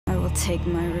take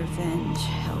my revenge,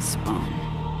 Hellspawn.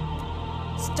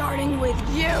 Starting with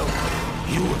you!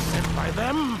 You were sent by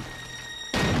them?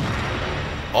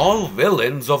 All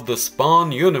villains of the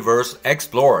Spawn universe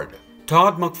explored.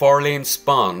 Todd McFarlane's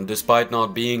Spawn, despite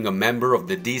not being a member of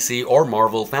the DC or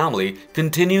Marvel family,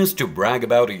 continues to brag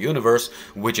about a universe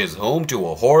which is home to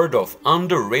a horde of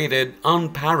underrated,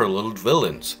 unparalleled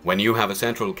villains. When you have a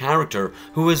central character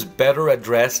who is better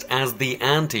addressed as the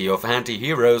anti of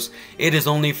anti-heroes, it is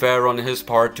only fair on his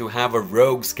part to have a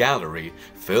rogues gallery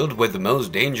filled with the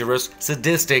most dangerous,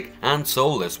 sadistic, and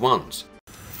soulless ones.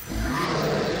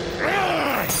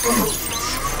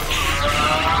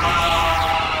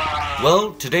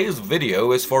 Well, today's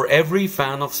video is for every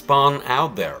fan of Spawn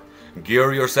out there.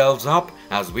 Gear yourselves up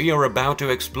as we are about to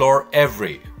explore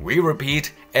we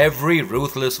repeat, every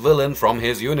ruthless villain from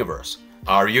his universe.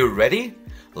 Are you ready?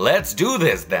 Let's do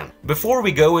this then! Before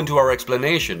we go into our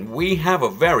explanation, we have a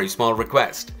very small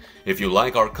request. If you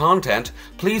like our content,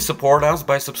 please support us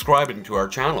by subscribing to our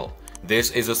channel.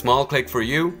 This is a small click for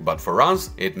you, but for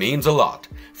us, it means a lot.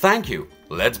 Thank you.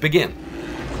 Let's begin.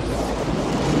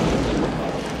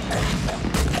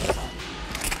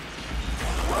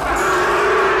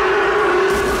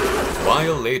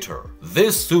 Violator.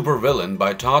 This supervillain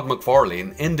by Todd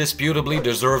McFarlane indisputably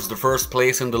deserves the first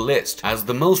place in the list. As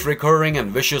the most recurring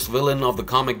and vicious villain of the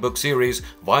comic book series,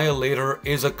 Violator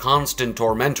is a constant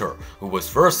tormentor who was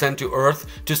first sent to Earth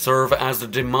to serve as the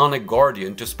demonic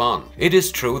guardian to Spawn. It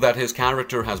is true that his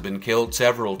character has been killed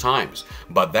several times,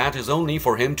 but that is only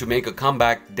for him to make a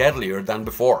comeback deadlier than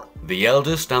before. The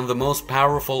eldest and the most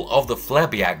powerful of the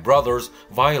Flebiac brothers,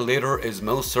 Violator is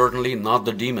most certainly not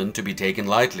the demon to be taken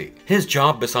lightly. His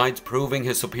job, besides proving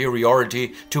his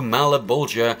superiority to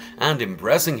Malebolgia and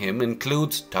impressing him,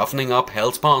 includes toughening up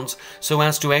Hellspawns so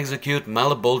as to execute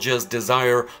Malebolgia's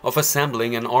desire of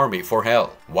assembling an army for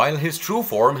Hell. While his true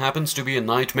form happens to be a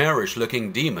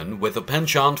nightmarish-looking demon with a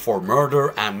penchant for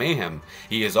murder and mayhem,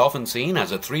 he is often seen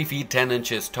as a 3 feet 10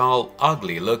 inches tall,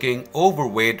 ugly-looking,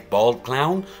 overweight, bald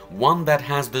clown, one that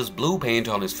has this blue paint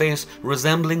on his face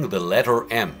resembling the letter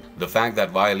M. The fact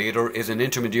that Violator is an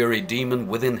intermediary demon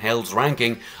within Hell's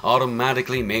ranking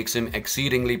automatically makes him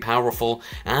exceedingly powerful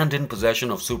and in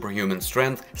possession of superhuman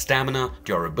strength, stamina,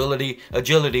 durability,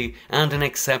 agility, and an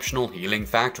exceptional healing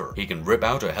factor. He can rip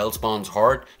out a Hellspawn's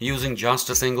heart using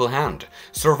just a single hand,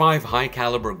 survive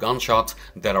high-caliber gunshots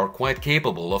that are quite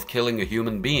capable of killing a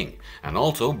human being, and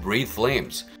also breathe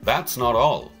flames. That's not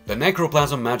all. The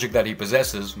necroplasm magic that he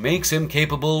possesses makes him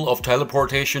capable of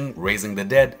teleportation, raising the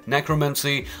dead,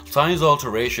 necromancy, size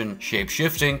alteration,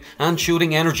 shape-shifting, and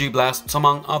shooting energy blasts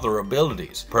among other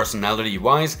abilities.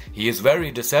 Personality-wise, he is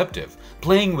very deceptive,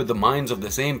 playing with the minds of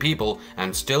the same people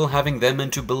and still having them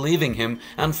into believing him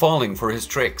and falling for his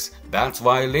tricks. That's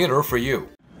Violator for you.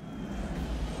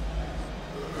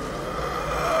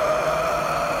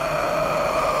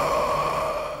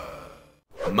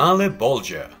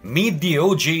 Malebolgia. Meet the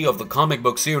OG of the comic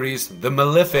book series, the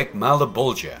malefic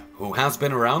Malebolgia, who has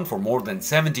been around for more than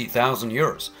 70,000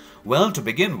 years. Well, to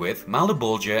begin with,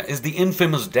 Malebolgia is the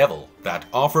infamous devil that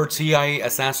offered CIA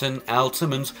assassin Al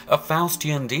Simmons a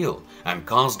Faustian deal and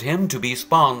caused him to be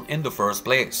Spawn in the first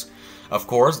place. Of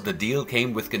course, the deal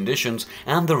came with conditions,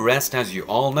 and the rest, as you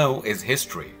all know, is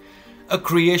history. A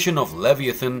creation of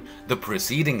Leviathan, the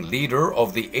preceding leader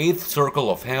of the 8th Circle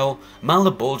of Hell,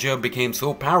 Malebolgia became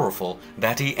so powerful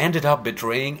that he ended up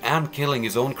betraying and killing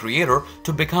his own creator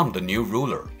to become the new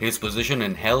ruler. His position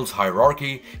in Hell's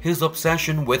hierarchy, his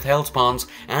obsession with Hellspawns,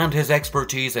 and his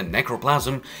expertise in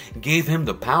necroplasm gave him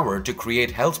the power to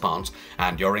create Hellspawns,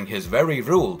 and during his very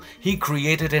rule, he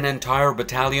created an entire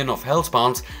battalion of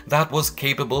Hellspawns that was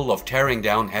capable of tearing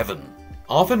down heaven.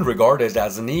 Often regarded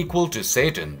as an equal to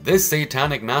Satan, this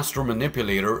satanic master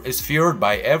manipulator is feared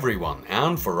by everyone,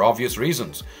 and for obvious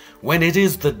reasons. When it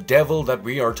is the devil that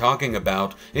we are talking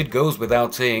about, it goes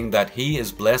without saying that he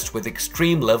is blessed with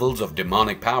extreme levels of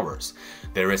demonic powers.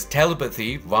 There is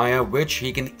telepathy, via which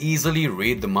he can easily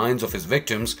read the minds of his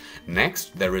victims.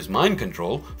 Next, there is mind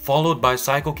control, followed by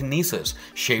psychokinesis,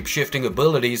 shape-shifting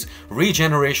abilities,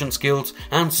 regeneration skills,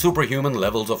 and superhuman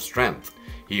levels of strength.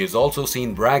 He is also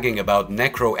seen bragging about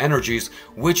necro energies,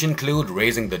 which include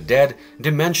raising the dead,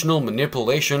 dimensional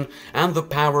manipulation, and the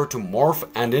power to morph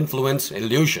and influence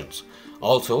illusions.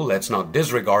 Also, let's not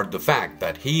disregard the fact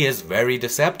that he is very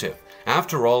deceptive.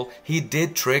 After all, he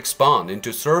did trick Spawn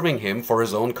into serving him for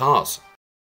his own cause.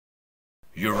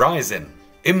 Urizen.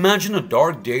 Imagine a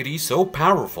dark deity so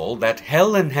powerful that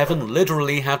hell and heaven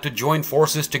literally had to join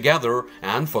forces together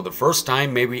and for the first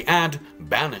time maybe add,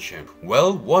 banish him.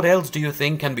 Well, what else do you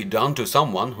think can be done to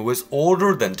someone who is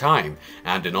older than time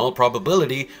and in all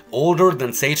probability older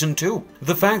than Satan too?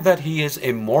 The fact that he is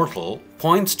immortal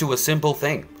points to a simple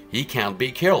thing. He can't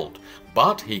be killed,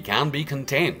 but he can be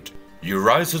contained.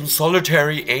 Urizen's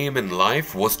solitary aim in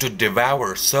life was to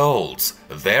devour souls,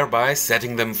 thereby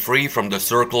setting them free from the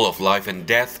circle of life and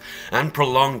death and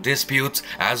prolonged disputes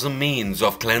as a means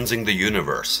of cleansing the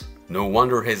universe. No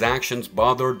wonder his actions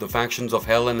bothered the factions of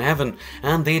hell and heaven,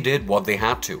 and they did what they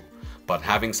had to. But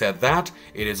having said that,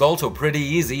 it is also pretty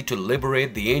easy to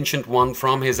liberate the Ancient One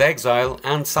from his exile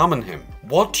and summon him.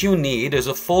 What you need is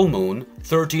a full moon,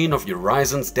 13 of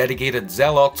Urizen's dedicated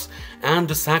zealots,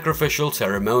 and a sacrificial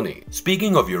ceremony.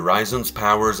 Speaking of Urizen's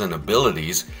powers and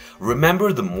abilities,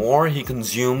 remember the more he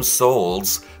consumes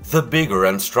souls, the bigger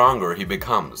and stronger he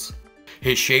becomes.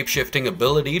 His shape-shifting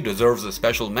ability deserves a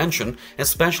special mention,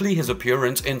 especially his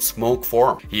appearance in smoke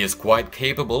form. He is quite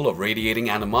capable of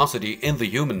radiating animosity in the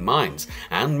human minds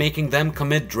and making them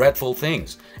commit dreadful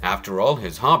things. After all,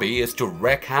 his hobby is to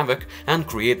wreak havoc and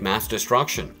create mass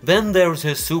destruction. Then there's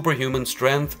his superhuman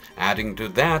strength, adding to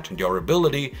that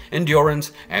durability,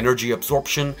 endurance, energy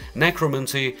absorption,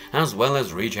 necromancy, as well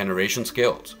as regeneration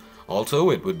skills.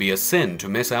 Also, it would be a sin to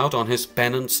miss out on his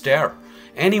penance stare.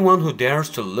 Anyone who dares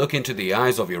to look into the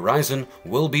eyes of Urizen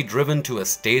will be driven to a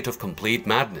state of complete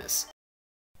madness.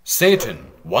 Satan.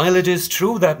 While it is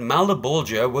true that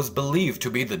Malebolgia was believed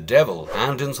to be the devil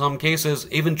and in some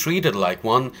cases even treated like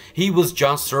one, he was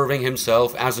just serving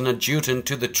himself as an adjutant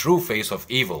to the true face of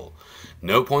evil.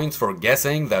 No points for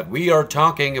guessing that we are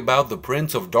talking about the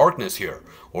Prince of Darkness here,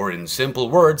 or in simple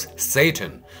words,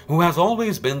 Satan, who has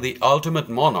always been the ultimate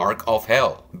monarch of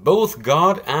hell. Both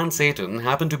God and Satan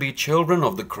happen to be children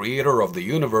of the creator of the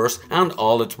universe and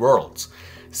all its worlds.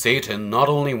 Satan not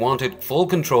only wanted full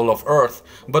control of Earth,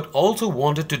 but also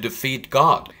wanted to defeat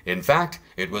God. In fact,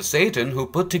 it was Satan who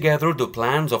put together the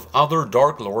plans of other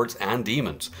Dark Lords and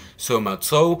demons, so much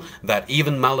so that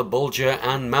even Malebolgia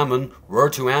and Mammon were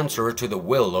to answer to the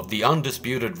will of the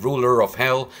undisputed ruler of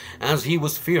hell, as he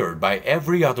was feared by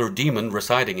every other demon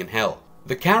residing in hell.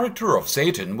 The character of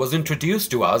Satan was introduced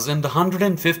to us in the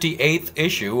 158th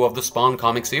issue of the Spawn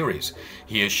comic series.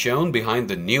 He is shown behind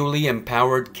the newly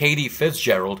empowered Katie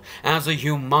Fitzgerald as a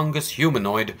humongous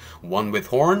humanoid, one with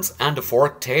horns and a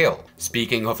forked tail.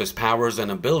 Speaking of his powers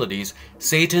and abilities,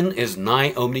 Satan is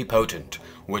nigh omnipotent,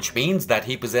 which means that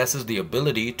he possesses the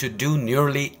ability to do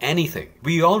nearly anything.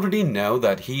 We already know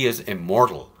that he is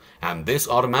immortal, and this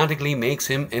automatically makes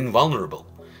him invulnerable.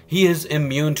 He is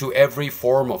immune to every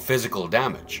form of physical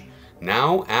damage.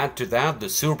 Now add to that the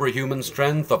superhuman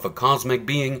strength of a cosmic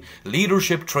being,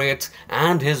 leadership traits,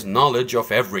 and his knowledge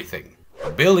of everything.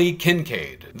 Billy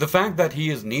Kincaid. The fact that he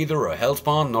is neither a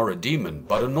hellspawn nor a demon,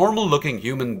 but a normal-looking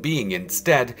human being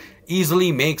instead,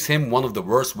 easily makes him one of the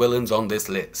worst villains on this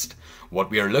list. What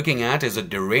we are looking at is a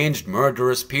deranged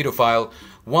murderous pedophile,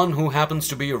 one who happens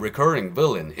to be a recurring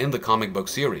villain in the comic book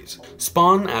series.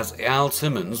 Spawn as Al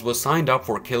Simmons was signed up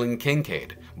for killing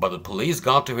Kincaid, but the police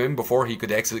got to him before he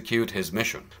could execute his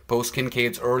mission. Post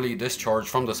Kincaid's early discharge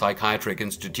from the psychiatric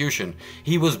institution,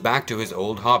 he was back to his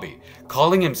old hobby,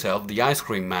 calling himself the Ice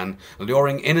Cream Man,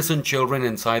 luring innocent children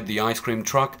inside the ice cream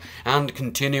truck, and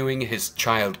continuing his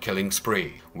child-killing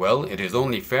spree. Well, it is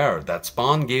only fair that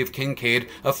Spawn gave Kincaid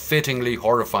a fittingly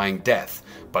horrifying death,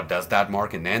 but does that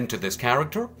mark an end to this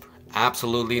character?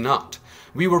 Absolutely not.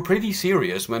 We were pretty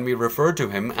serious when we referred to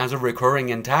him as a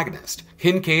recurring antagonist.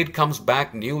 Kincaid comes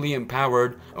back newly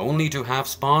empowered, only to have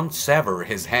Spawn sever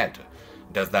his head.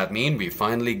 Does that mean we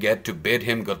finally get to bid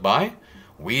him goodbye?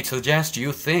 We suggest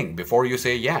you think before you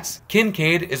say yes.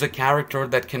 Kincaid is a character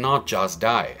that cannot just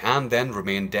die and then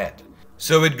remain dead.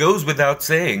 So it goes without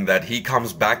saying that he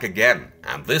comes back again,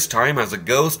 and this time as a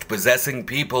ghost possessing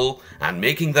people and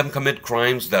making them commit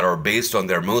crimes that are based on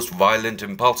their most violent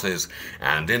impulses,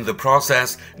 and in the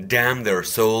process, damn their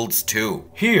souls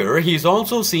too. Here, he's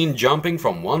also seen jumping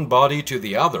from one body to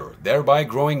the other, thereby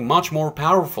growing much more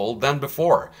powerful than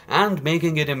before, and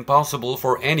making it impossible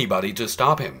for anybody to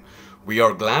stop him. We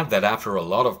are glad that after a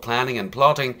lot of planning and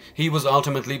plotting, he was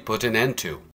ultimately put an end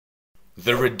to.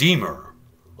 The Redeemer.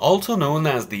 Also known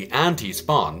as the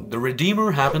Anti-Spawn, the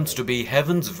Redeemer happens to be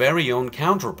Heaven's very own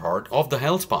counterpart of the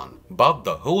Hellspawn, but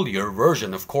the holier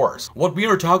version of course. What we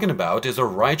are talking about is a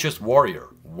righteous warrior,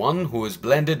 one who is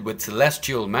blended with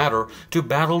celestial matter to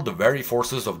battle the very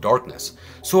forces of darkness.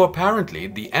 So apparently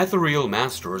the ethereal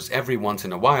masters every once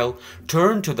in a while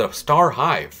turn to the star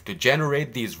hive to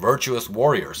generate these virtuous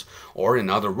warriors, or in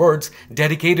other words,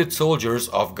 dedicated soldiers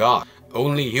of God.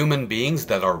 Only human beings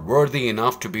that are worthy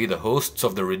enough to be the hosts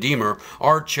of the Redeemer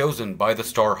are chosen by the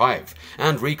Star Hive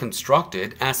and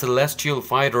reconstructed as celestial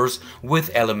fighters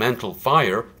with elemental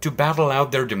fire to battle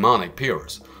out their demonic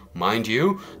peers. Mind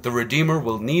you, the Redeemer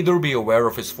will neither be aware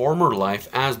of his former life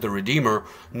as the Redeemer,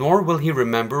 nor will he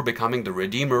remember becoming the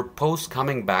Redeemer post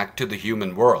coming back to the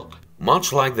human world.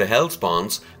 Much like the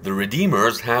Hellspawns, the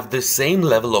Redeemers have the same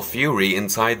level of fury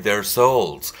inside their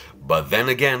souls. But then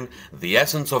again, the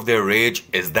essence of their rage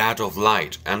is that of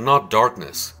light and not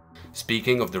darkness.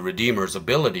 Speaking of the Redeemer's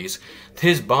abilities,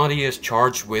 his body is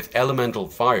charged with elemental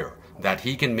fire that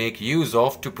he can make use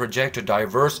of to project a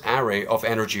diverse array of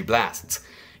energy blasts.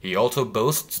 He also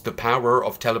boasts the power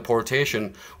of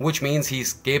teleportation, which means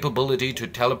his capability to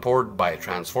teleport by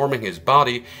transforming his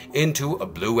body into a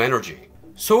blue energy.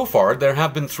 So far, there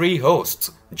have been 3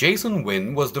 hosts. Jason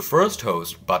Wynn was the first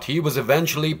host, but he was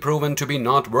eventually proven to be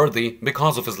not worthy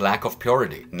because of his lack of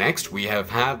purity. Next, we have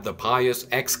had the pious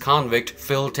ex-convict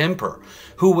Phil Timper,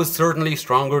 who was certainly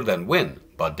stronger than Wynn,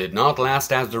 but did not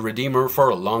last as the Redeemer for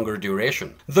a longer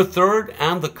duration. The third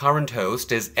and the current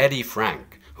host is Eddie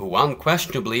Frank, who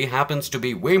unquestionably happens to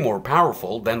be way more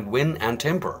powerful than Wynn and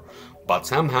Timper. But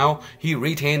somehow, he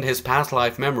retained his past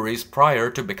life memories prior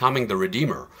to becoming the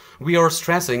Redeemer. We are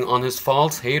stressing on his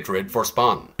false hatred for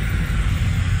Spawn.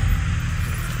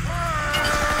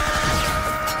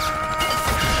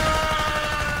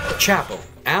 Chapel.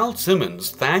 Al Simmons,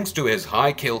 thanks to his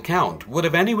high kill count, would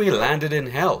have anyway landed in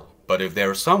hell. But if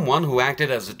there's someone who acted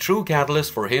as a true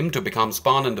catalyst for him to become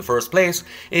Spawn in the first place,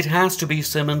 it has to be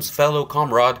Simmons' fellow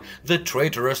comrade, the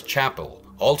traitorous Chapel,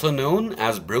 also known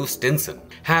as Bruce Stinson.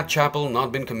 Had Chapel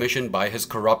not been commissioned by his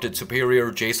corrupted superior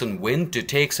Jason Wynn to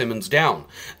take Simmons down,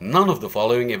 none of the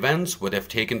following events would have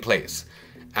taken place.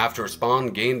 After Spawn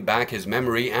gained back his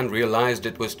memory and realized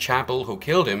it was Chapel who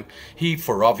killed him, he,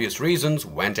 for obvious reasons,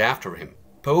 went after him.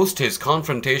 Post his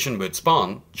confrontation with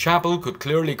Spawn, Chapel could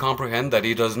clearly comprehend that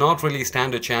he does not really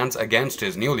stand a chance against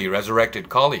his newly resurrected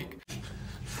colleague.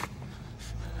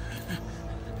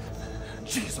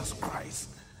 Jesus Christ.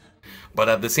 But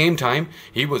at the same time,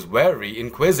 he was very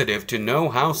inquisitive to know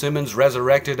how Simmons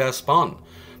resurrected as Spawn.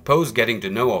 Post getting to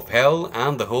know of Hell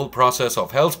and the whole process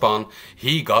of Hellspawn,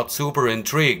 he got super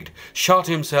intrigued, shot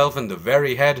himself in the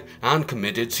very head and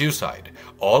committed suicide.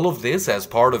 All of this as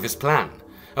part of his plan.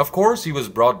 Of course, he was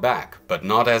brought back, but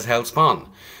not as Hellspawn.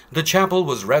 The Chapel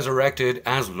was resurrected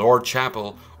as Lord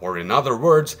Chapel, or in other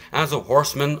words, as a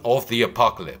horseman of the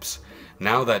apocalypse.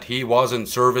 Now that he was in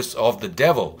service of the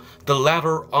devil, the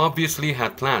latter obviously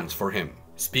had plans for him.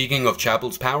 Speaking of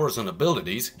Chapel's powers and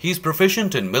abilities, he's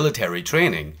proficient in military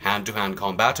training, hand-to-hand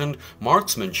combatant,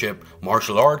 marksmanship,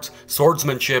 martial arts,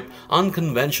 swordsmanship,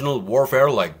 unconventional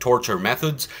warfare like torture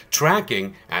methods,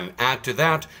 tracking, and add to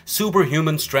that,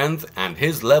 superhuman strength and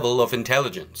his level of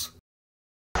intelligence.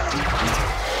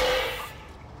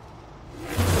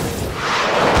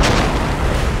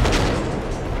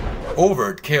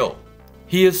 Overt Kill.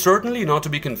 He is certainly not to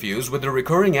be confused with the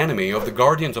recurring enemy of the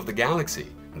Guardians of the Galaxy.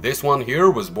 This one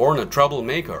here was born a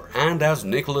troublemaker and as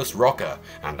Nicholas Rocca,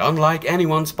 and unlike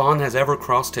anyone Spawn has ever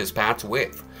crossed his paths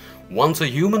with. Once a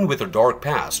human with a dark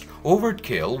past, Overt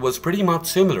Kill was pretty much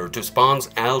similar to Spawn's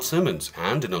Al Simmons,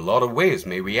 and in a lot of ways,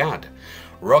 may we add.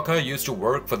 Rocca used to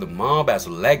work for the mob as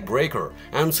a leg breaker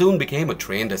and soon became a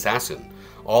trained assassin.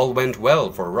 All went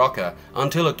well for Rocca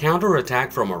until a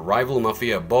counterattack from a rival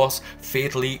mafia boss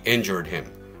fatally injured him.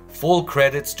 Full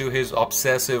credits to his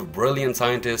obsessive, brilliant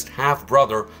scientist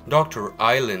half-brother, Dr.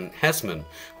 Eileen Hessman,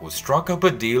 who struck up a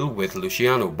deal with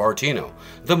Luciano Bartino,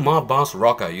 the mob boss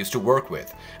Rocca used to work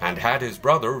with, and had his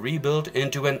brother rebuilt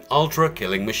into an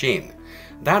ultra-killing machine.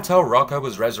 That's how Rocca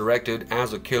was resurrected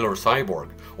as a killer cyborg,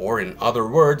 or in other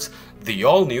words, the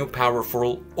all-new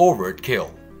powerful Overt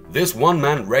Kill. This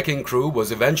one-man wrecking crew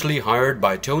was eventually hired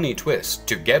by Tony Twist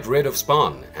to get rid of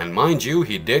Spawn, and mind you,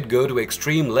 he did go to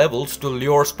extreme levels to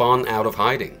lure Spawn out of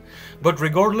hiding. But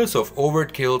regardless of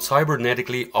Overt Kill's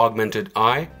cybernetically augmented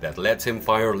eye that lets him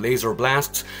fire laser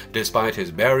blasts despite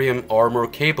his barium armor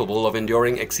capable of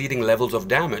enduring exceeding levels of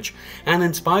damage, and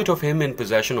in spite of him in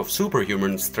possession of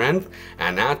superhuman strength,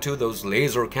 and add to those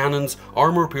laser cannons,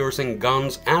 armor-piercing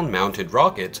guns, and mounted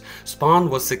rockets, Spawn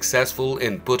was successful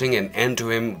in putting an end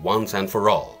to him once and for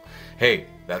all. Hey,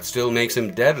 that still makes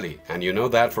him deadly, and you know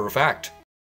that for a fact.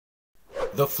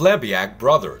 The Flebiac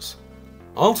Brothers.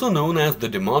 Also known as the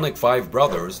Demonic Five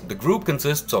Brothers, the group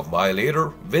consists of Violator,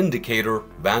 Vindicator,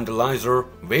 Vandalizer,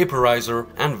 Vaporizer,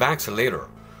 and Vaxilator.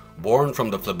 Born from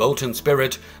the Phlebotan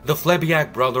spirit, the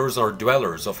Flebiac brothers are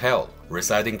dwellers of hell,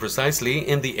 residing precisely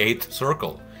in the 8th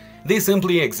circle. They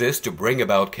simply exist to bring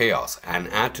about chaos and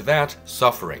add to that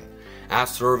suffering. As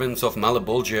servants of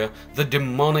Malebolgia, the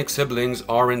demonic siblings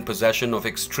are in possession of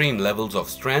extreme levels of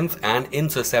strength and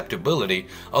insusceptibility,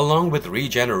 along with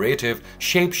regenerative,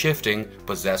 shape-shifting,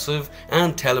 possessive,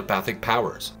 and telepathic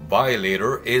powers.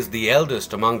 Violator is the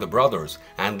eldest among the brothers,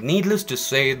 and needless to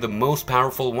say, the most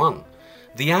powerful one.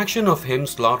 The action of him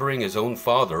slaughtering his own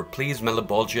father pleased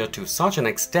Malebolgia to such an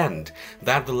extent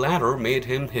that the latter made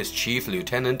him his chief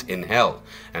lieutenant in Hell,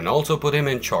 and also put him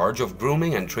in charge of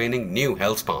grooming and training new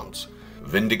Hellspawns.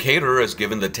 Vindicator is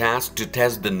given the task to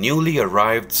test the newly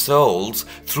arrived souls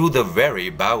through the very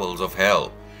bowels of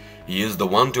Hell. He is the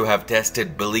one to have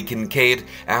tested Billy Kincaid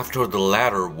after the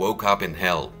latter woke up in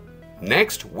Hell.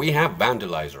 Next, we have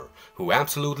Vandalizer, who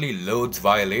absolutely loathes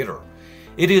Violator.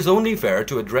 It is only fair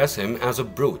to address him as a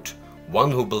brute,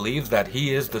 one who believes that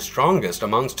he is the strongest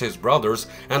amongst his brothers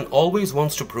and always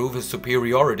wants to prove his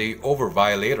superiority over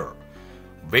Violator.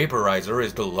 Vaporizer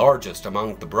is the largest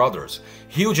among the brothers,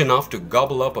 huge enough to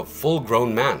gobble up a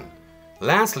full-grown man.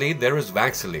 Lastly, there is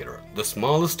Vaxilator, the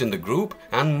smallest in the group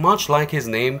and much like his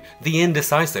name, the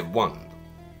indecisive one.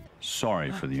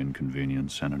 Sorry for the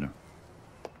inconvenience, Senator.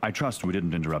 I trust we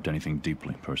didn't interrupt anything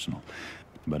deeply personal,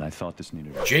 but I thought this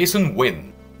needed... Jason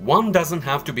Wynn. One doesn't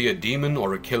have to be a demon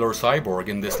or a killer cyborg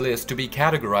in this list to be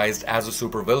categorized as a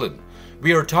supervillain.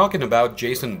 We are talking about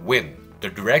Jason Wynn, the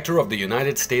director of the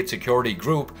United States Security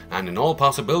Group, and in all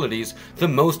possibilities, the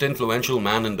most influential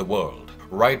man in the world.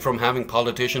 Right from having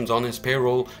politicians on his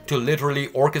payroll to literally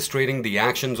orchestrating the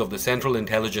actions of the Central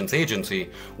Intelligence Agency,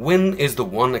 Wynn is the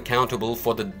one accountable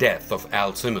for the death of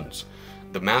Al Simmons.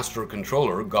 The Master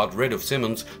Controller got rid of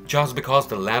Simmons just because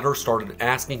the latter started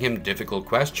asking him difficult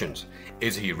questions.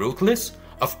 Is he ruthless?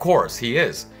 Of course he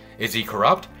is. Is he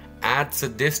corrupt? Add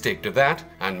sadistic to that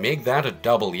and make that a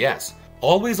double yes.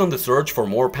 Always on the search for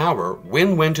more power,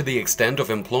 Wynn went to the extent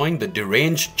of employing the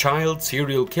deranged child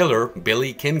serial killer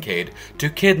Billy Kincaid to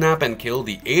kidnap and kill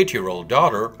the 8-year-old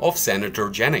daughter of Senator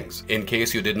Jennings. In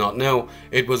case you did not know,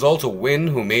 it was also Wynn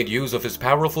who made use of his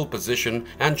powerful position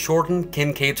and shortened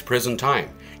Kincaid's prison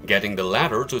time, getting the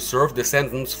latter to serve the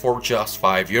sentence for just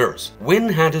 5 years. Wynn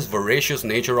had his voracious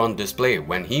nature on display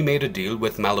when he made a deal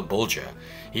with Malebolgia.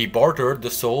 He bartered the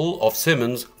soul of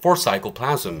Simmons for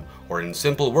psychoplasm, or in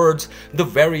simple words, the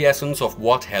very essence of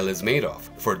what hell is made of.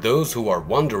 For those who are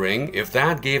wondering if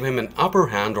that gave him an upper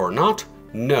hand or not,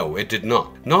 no, it did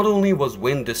not. Not only was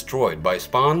Wynn destroyed by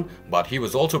Spawn, but he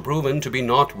was also proven to be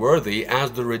not worthy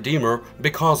as the Redeemer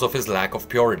because of his lack of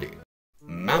purity.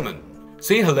 Mammon.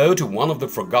 Say hello to one of the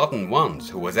Forgotten Ones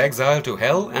who was exiled to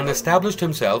Hell and established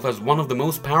himself as one of the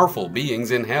most powerful beings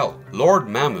in Hell. Lord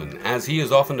Mammon, as he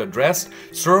is often addressed,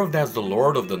 served as the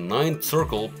Lord of the 9th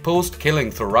Circle post-killing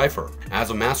Thorifer.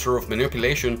 As a master of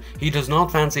manipulation, he does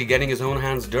not fancy getting his own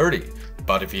hands dirty.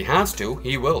 But if he has to,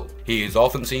 he will. He is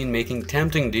often seen making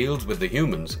tempting deals with the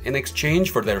humans in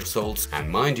exchange for their souls, and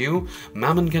mind you,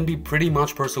 Mammon can be pretty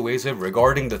much persuasive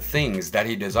regarding the things that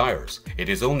he desires. It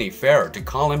is only fair to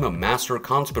call him a master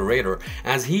conspirator,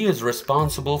 as he is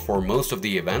responsible for most of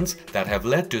the events that have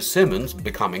led to Simmons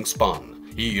becoming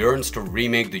Spawn. He yearns to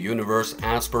remake the universe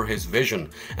as per his vision,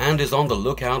 and is on the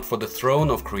lookout for the throne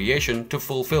of creation to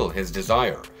fulfill his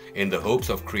desire. In the hopes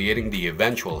of creating the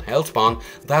eventual Hellspawn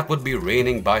that would be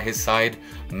reigning by his side,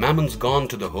 Mammon's gone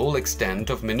to the whole extent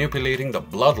of manipulating the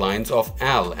bloodlines of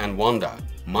Al and Wanda.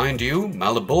 Mind you,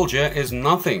 Malebolgia is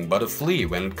nothing but a flea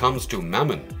when it comes to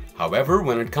Mammon. However,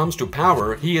 when it comes to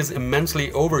power, he is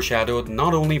immensely overshadowed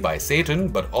not only by Satan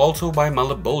but also by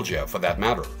Malebolgia for that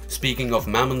matter. Speaking of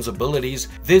Mammon's abilities,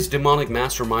 this demonic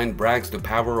mastermind brags the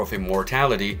power of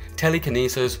immortality,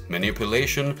 telekinesis,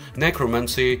 manipulation,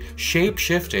 necromancy,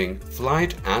 shape-shifting,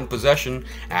 flight, and possession,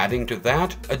 adding to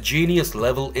that a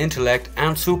genius-level intellect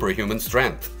and superhuman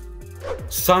strength.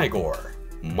 Cygor.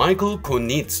 Michael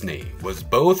Konitsny was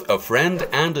both a friend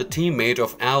and a teammate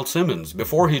of Al Simmons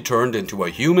before he turned into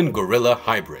a human-gorilla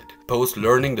hybrid. Post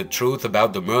learning the truth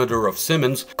about the murder of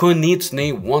Simmons,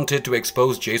 Konitsny wanted to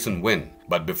expose Jason Wynn.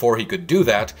 But before he could do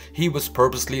that, he was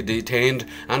purposely detained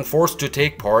and forced to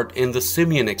take part in the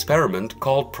simian experiment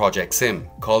called Project Sim.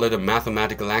 Call it a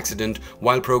mathematical accident.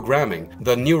 While programming,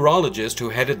 the neurologist who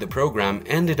headed the program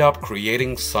ended up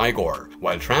creating Cygor,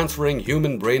 while transferring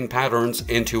human brain patterns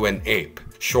into an ape.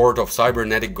 Short of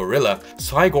cybernetic gorilla,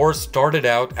 Cygor started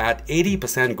out at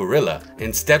 80% gorilla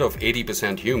instead of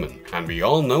 80% human, and we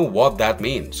all know what that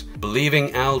means.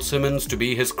 Believing Al Simmons to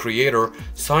be his creator,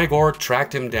 Cygor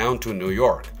tracked him down to New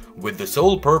York, with the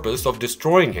sole purpose of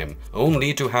destroying him,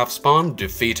 only to have Spawn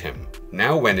defeat him.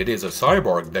 Now when it is a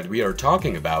cyborg that we are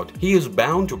talking about, he is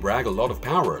bound to brag a lot of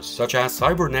powers such as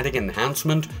cybernetic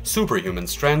enhancement, superhuman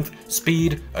strength,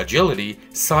 speed, agility,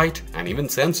 sight, and even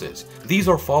senses. These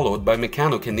are followed by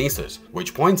mechanokinesis,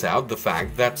 which points out the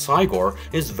fact that Cygor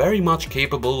is very much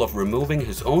capable of removing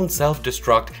his own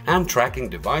self-destruct and tracking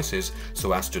devices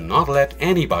so as to not let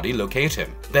anybody locate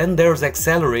him. Then there's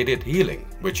accelerated healing,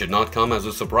 which should not come as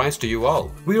a surprise to you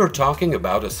all. We are talking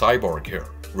about a cyborg here.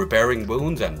 Repairing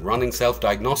wounds and running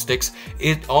self-diagnostics,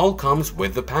 it all comes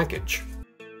with the package.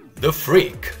 The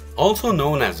Freak, also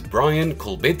known as Brian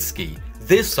Kulbitsky,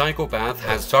 this psychopath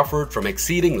has suffered from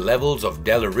exceeding levels of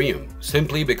delirium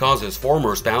simply because his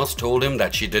former spouse told him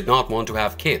that she did not want to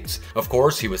have kids. Of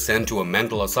course, he was sent to a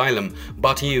mental asylum,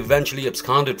 but he eventually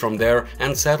absconded from there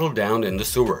and settled down in the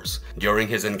sewers. During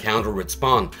his encounter with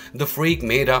Spawn, the Freak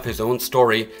made up his own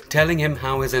story, telling him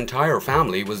how his entire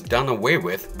family was done away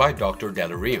with by Dr.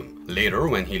 Delirium. Later,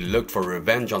 when he looked for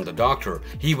revenge on the doctor,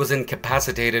 he was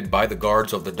incapacitated by the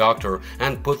guards of the doctor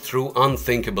and put through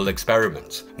unthinkable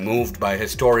experiments. Moved by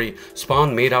his story,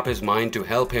 Spawn made up his mind to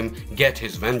help him get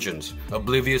his vengeance,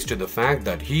 oblivious to the fact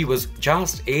that he was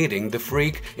just aiding the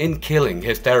Freak in killing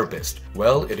his therapist.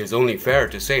 Well, it is only fair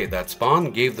to say that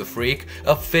Spawn gave the Freak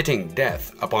a fitting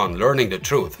death upon learning the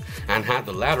truth and had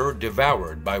the latter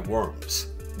devoured by worms.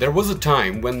 There was a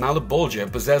time when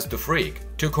Malebolgia possessed the Freak,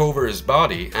 took over his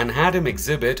body, and had him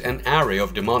exhibit an array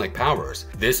of demonic powers.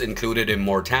 This included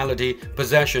immortality,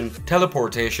 possession,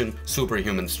 teleportation,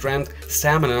 superhuman strength,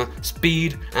 stamina,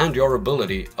 speed, and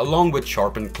durability, along with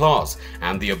sharpened claws,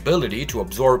 and the ability to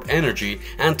absorb energy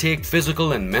and take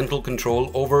physical and mental control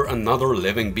over another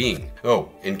living being. Oh,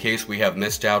 in case we have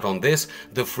missed out on this,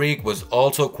 the Freak was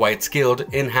also quite skilled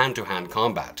in hand-to-hand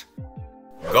combat.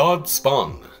 God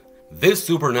Spawn. This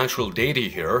supernatural deity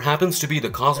here happens to be the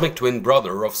cosmic twin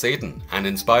brother of Satan, and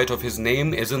in spite of his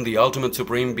name isn't the ultimate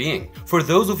supreme being. For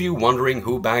those of you wondering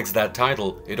who bags that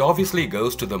title, it obviously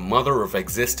goes to the mother of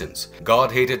existence.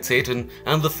 God hated Satan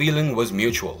and the feeling was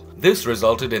mutual. This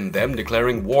resulted in them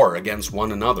declaring war against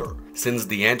one another. Since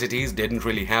the entities didn't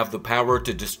really have the power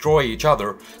to destroy each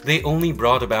other, they only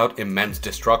brought about immense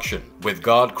destruction. With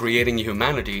God creating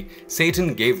humanity,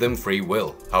 Satan gave them free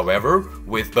will. However,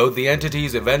 with both the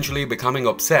entities eventually becoming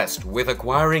obsessed with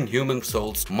acquiring human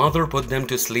souls, Mother put them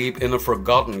to sleep in a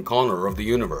forgotten corner of the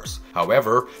universe.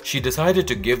 However, she decided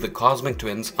to give the cosmic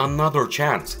twins another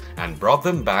chance and brought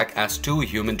them back as two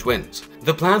human twins.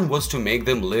 The plan was to make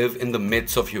them live in the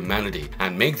midst of humanity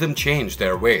and make them change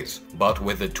their ways. But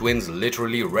with the twins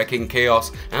literally wrecking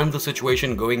chaos and the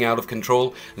situation going out of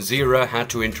control, Zira had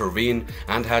to intervene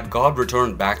and had God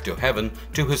return back to heaven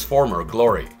to his former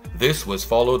glory. This was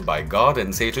followed by God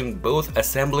and Satan both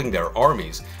assembling their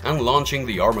armies and launching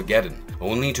the Armageddon,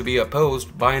 only to be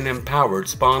opposed by an empowered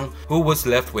Spawn who was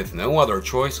left with no other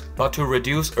choice but to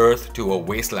reduce Earth to a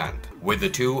wasteland. With the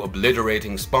two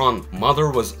obliterating Spawn,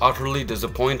 Mother was utterly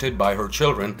disappointed by her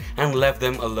children and left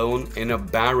them alone in a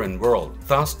barren world,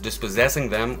 thus dispossessing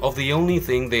them of the only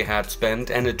thing they had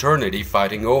spent an eternity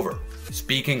fighting over.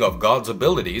 Speaking of God's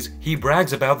abilities, he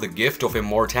brags about the gift of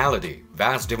immortality,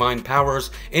 vast divine powers,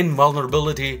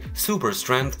 invulnerability, super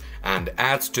strength, and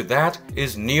adds to that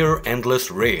is near endless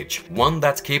rage, one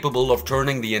that's capable of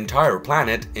turning the entire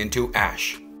planet into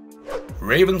ash.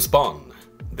 Ravenspawn.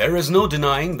 There is no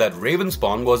denying that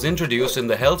Ravenspawn was introduced in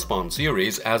the Hellspawn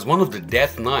series as one of the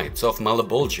Death Knights of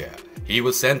Malebolgia. He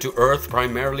was sent to Earth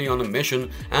primarily on a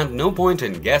mission, and no point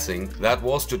in guessing that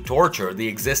was to torture the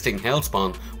existing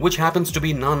Hellspawn, which happens to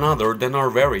be none other than our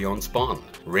very own Spawn.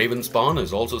 Ravenspawn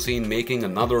is also seen making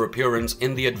another appearance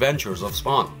in the adventures of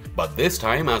Spawn, but this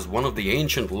time as one of the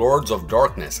ancient lords of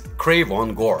darkness,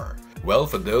 Cravon Gore. Well,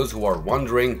 for those who are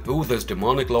wondering who this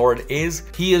demonic lord is,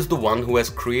 he is the one who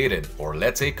has created, or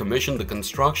let's say commissioned, the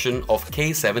construction of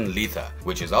K7 Letha,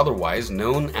 which is otherwise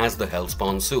known as the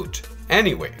Hellspawn suit.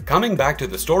 Anyway, coming back to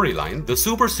the storyline, the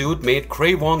super suit made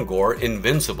Cravon Gore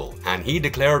invincible, and he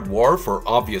declared war for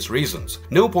obvious reasons.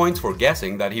 No points for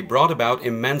guessing that he brought about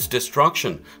immense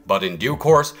destruction, but in due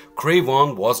course,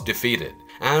 Cravon was defeated.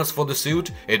 As for the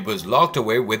suit, it was locked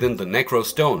away within the Necro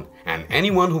Stone, and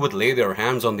anyone who would lay their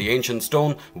hands on the ancient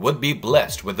stone would be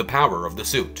blessed with the power of the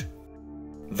suit.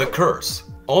 The Curse.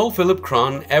 All Philip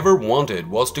Kron ever wanted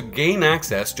was to gain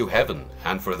access to heaven,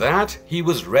 and for that, he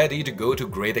was ready to go to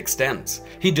great extents.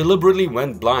 He deliberately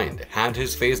went blind, had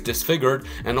his face disfigured,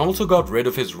 and also got rid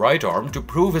of his right arm to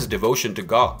prove his devotion to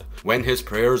God. When his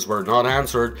prayers were not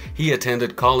answered, he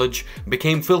attended college,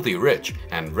 became filthy rich,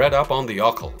 and read up on the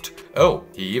occult. Oh,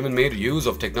 he even made use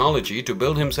of technology to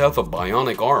build himself a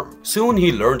bionic arm. Soon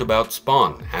he learned about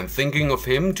Spawn, and thinking of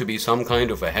him to be some kind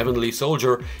of a heavenly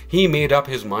soldier, he made up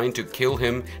his mind to kill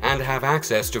him and have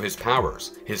access to his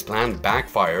powers. His plan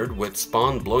backfired, with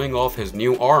Spawn blowing off his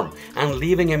new arm and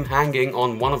leaving him hanging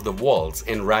on one of the walls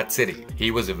in Rat City. He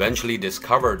was eventually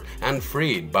discovered and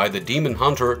freed by the demon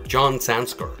hunter John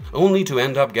Sansker, only to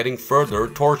end up getting further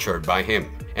tortured by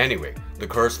him. Anyway, the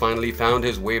curse finally found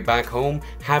his way back home,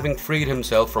 having freed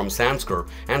himself from Sansker,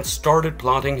 and started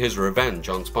plotting his revenge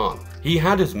on Spawn. He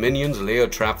had his minions lay a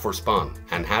trap for Spawn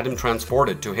and had him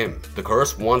transported to him. The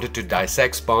curse wanted to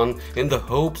dissect Spawn in the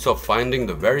hopes of finding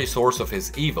the very source of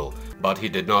his evil, but he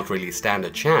did not really stand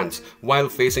a chance while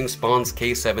facing Spawn's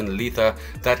K7 Letha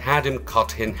that had him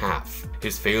cut in half.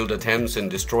 His failed attempts in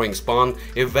destroying Spawn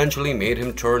eventually made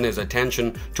him turn his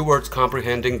attention towards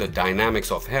comprehending the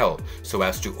dynamics of Hell so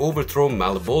as to overthrow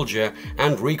Malebolgia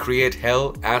and recreate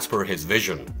Hell as per his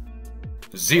vision.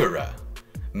 Zira.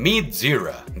 Meet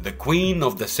Zira, the queen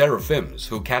of the Seraphims,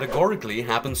 who categorically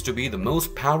happens to be the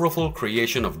most powerful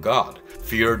creation of God.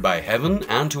 Feared by heaven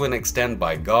and to an extent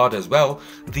by God as well,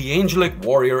 the angelic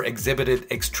warrior exhibited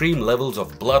extreme levels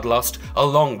of bloodlust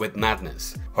along with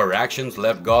madness. Her actions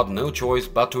left God no choice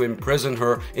but to imprison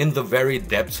her in the very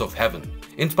depths of heaven.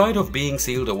 In spite of being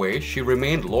sealed away, she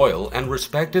remained loyal and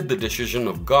respected the decision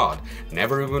of God,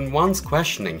 never even once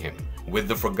questioning him. With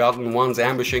the Forgotten Ones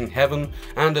ambushing heaven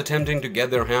and attempting to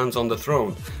get their hands on the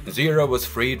throne, Zira was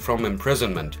freed from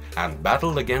imprisonment and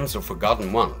battled against the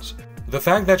Forgotten Ones. The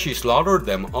fact that she slaughtered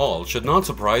them all should not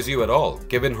surprise you at all,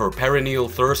 given her perennial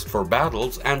thirst for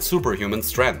battles and superhuman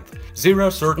strength.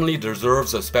 Zira certainly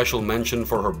deserves a special mention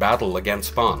for her battle against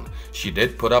Spawn. She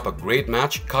did put up a great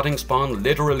match, cutting Spawn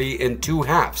literally in two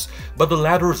halves, but the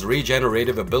latter's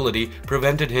regenerative ability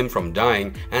prevented him from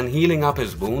dying and healing up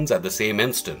his wounds at the same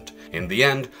instant. In the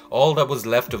end, all that was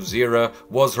left of Zira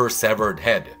was her severed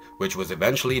head, which was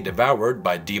eventually devoured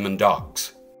by demon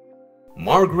dogs.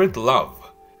 Margaret Love.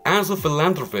 As a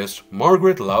philanthropist,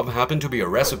 Margaret Love happened to be a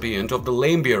recipient of the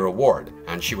Lame Beer Award,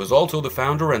 and she was also the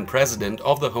founder and president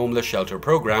of the homeless shelter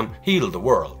program Heal the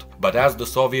World. But as the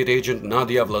Soviet agent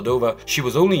Nadia Vladova, she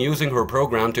was only using her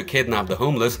program to kidnap the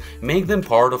homeless, make them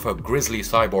part of her grisly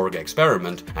cyborg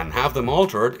experiment, and have them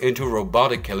altered into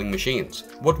robotic killing machines.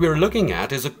 What we're looking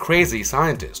at is a crazy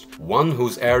scientist, one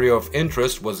whose area of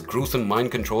interest was gruesome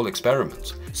mind control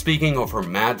experiments. Speaking of her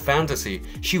mad fantasy,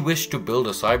 she wished to build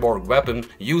a cyborg weapon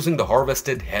using the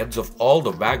harvested heads of all the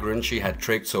vagrants she had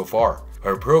tricked so far.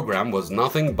 Her program was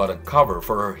nothing but a cover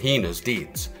for her heinous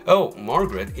deeds. Oh,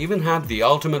 Margaret even had the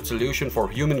ultimate solution for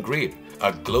human greed,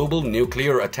 a global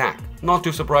nuclear attack. Not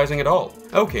too surprising at all.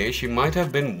 Okay, she might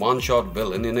have been one-shot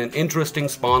villain in an interesting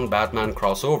Spawn-Batman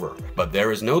crossover, but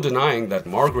there is no denying that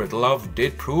Margaret Love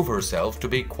did prove herself to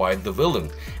be quite the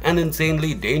villain, an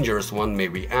insanely dangerous one may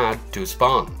we add to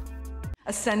Spawn.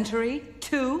 A century,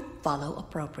 two, follow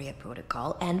appropriate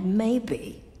protocol, and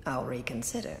maybe I'll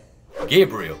reconsider.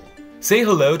 Gabriel. Say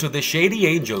hello to the shady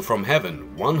angel from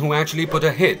heaven, one who actually put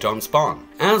a hit on Spawn.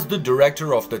 As the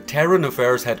director of the Terran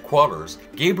Affairs headquarters,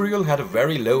 Gabriel had a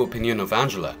very low opinion of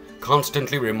Angela,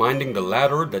 constantly reminding the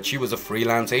latter that she was a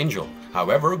freelance angel.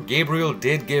 However, Gabriel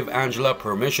did give Angela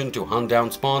permission to hunt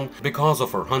down Spawn because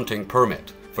of her hunting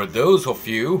permit. For those of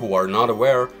you who are not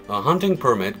aware, a hunting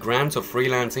permit grants a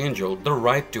freelance angel the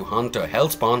right to hunt a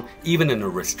hellspawn even in a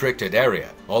restricted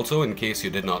area. Also, in case you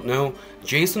did not know,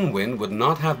 Jason Wynn would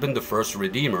not have been the first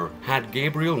Redeemer had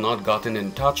Gabriel not gotten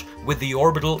in touch with the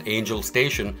orbital angel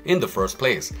station in the first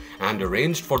place and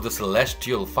arranged for the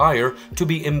celestial fire to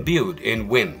be imbued in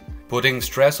Wynn. Putting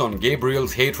stress on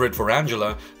Gabriel's hatred for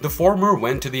Angela, the former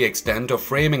went to the extent of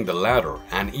framing the latter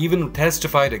and even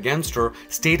testified against her,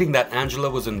 stating that Angela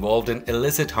was involved in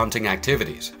illicit hunting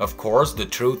activities. Of course, the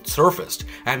truth surfaced,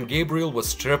 and Gabriel was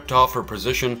stripped off her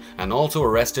position and also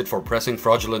arrested for pressing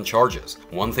fraudulent charges.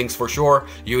 One thing's for sure,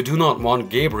 you do not want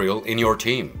Gabriel in your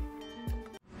team.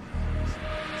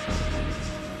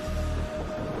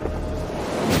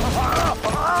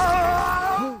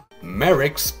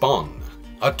 Merrick Spawn.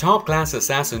 A top-class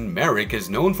assassin, Merrick is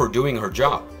known for doing her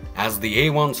job. As the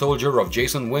A1 soldier of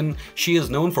Jason Wynn, she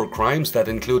is known for crimes that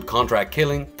include contract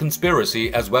killing,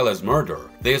 conspiracy, as well as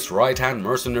murder. This right-hand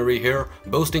mercenary here,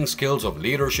 boasting skills of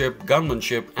leadership,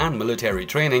 gunmanship, and military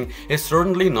training, is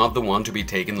certainly not the one to be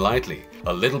taken lightly.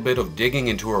 A little bit of digging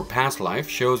into her past life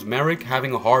shows Merrick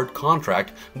having a hard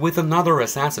contract with another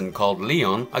assassin called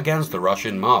Leon against the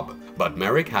Russian mob. But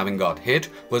Merrick, having got hit,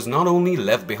 was not only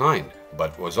left behind,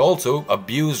 but was also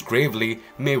abused gravely,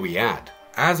 may we add.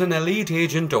 As an elite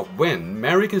agent of Wynn,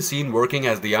 Merrick is seen working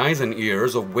as the eyes and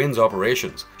ears of Wynn's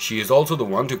operations. She is also the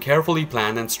one to carefully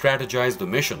plan and strategize the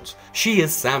missions. She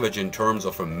is savage in terms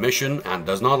of her mission and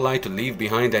does not like to leave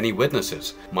behind any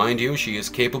witnesses. Mind you, she is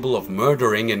capable of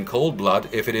murdering in cold blood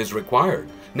if it is required.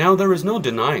 Now, there is no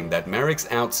denying that Merrick's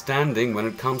outstanding when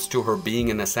it comes to her being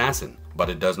an assassin. But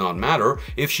it does not matter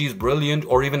if she's brilliant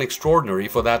or even extraordinary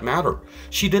for that matter.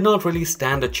 She did not really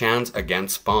stand a chance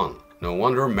against Spawn. No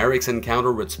wonder Merrick's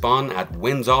encounter with Spawn at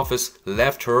Wynn's office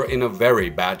left her in a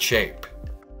very bad shape.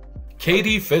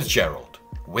 Katie Fitzgerald.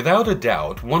 Without a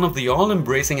doubt, one of the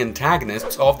all-embracing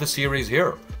antagonists of the series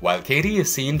here. While Katie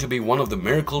is seen to be one of the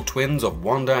miracle twins of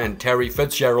Wanda and Terry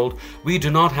Fitzgerald, we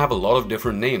do not have a lot of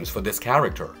different names for this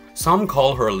character. Some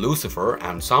call her Lucifer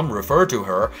and some refer to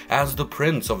her as the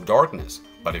Prince of Darkness.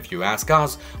 But if you ask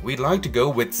us, we'd like to go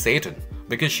with Satan,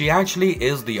 because she actually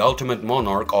is the ultimate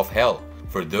monarch of hell.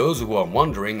 For those who are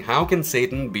wondering how can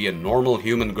Satan be a normal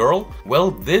human girl,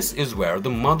 well, this is where the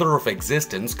mother of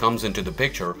existence comes into the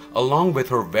picture along with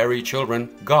her very children,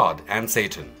 God and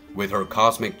Satan. With her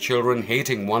cosmic children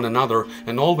hating one another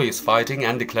and always fighting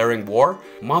and declaring war,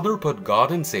 Mother put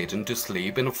God and Satan to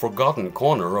sleep in a forgotten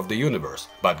corner of the universe.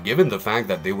 But given the fact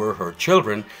that they were her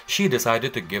children, she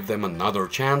decided to give them another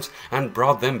chance and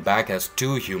brought them back as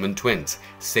two human twins,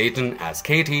 Satan as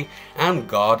Katie and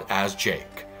God as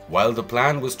Jake. While the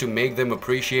plan was to make them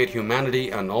appreciate humanity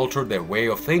and alter their way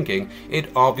of thinking, it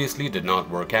obviously did not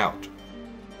work out.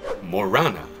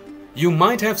 Morana. You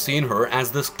might have seen her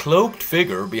as this cloaked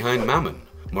figure behind Mammon.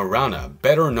 Morana,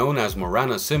 better known as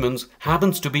Morana Simmons,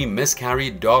 happens to be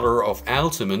miscarried daughter of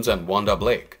Al Simmons and Wanda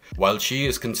Blake. While she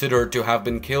is considered to have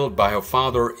been killed by her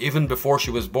father even before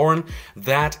she was born,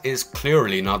 that is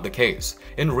clearly not the case.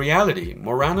 In reality,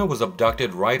 Morana was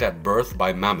abducted right at birth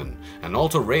by Mammon and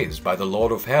also raised by the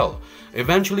Lord of Hell,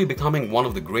 eventually becoming one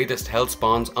of the greatest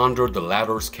hellspawns under the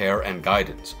latter's care and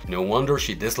guidance. No wonder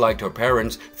she disliked her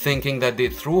parents, thinking that they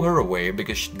threw her away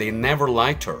because they never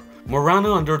liked her.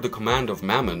 Morana, under the command of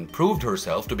Mammon, proved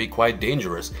herself to be quite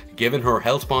dangerous given her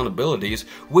hellspawn abilities,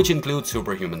 which include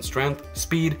superhuman strength,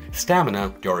 speed,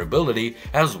 stamina, durability,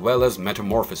 as well as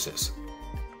metamorphosis.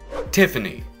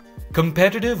 Tiffany.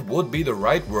 Competitive would be the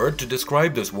right word to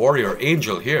describe this warrior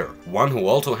angel here, one who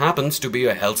also happens to be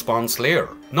a hellspawn slayer.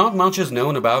 Not much is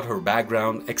known about her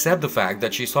background except the fact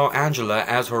that she saw Angela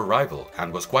as her rival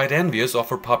and was quite envious of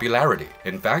her popularity.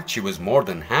 In fact, she was more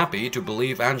than happy to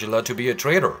believe Angela to be a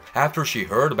traitor after she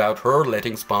heard about her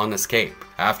letting Spawn escape.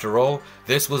 After all,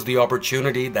 this was the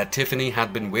opportunity that Tiffany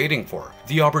had been waiting for,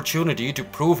 the opportunity to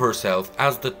prove herself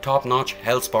as the top-notch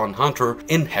hellspawn hunter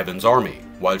in Heaven's Army.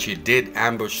 While she did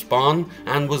ambush Spawn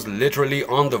and was literally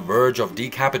on the verge of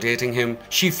decapitating him,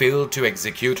 she failed to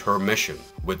execute her mission.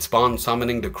 With Spawn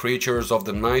summoning the creatures of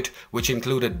the night, which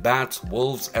included bats,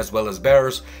 wolves, as well as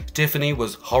bears, Tiffany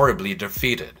was horribly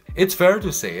defeated. It's fair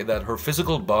to say that her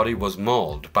physical body was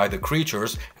mauled by the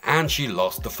creatures and she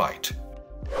lost the fight.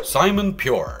 Simon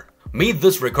Pure. Meet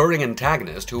this recurring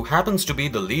antagonist who happens to be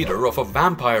the leader of a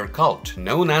vampire cult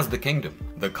known as the Kingdom.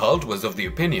 The cult was of the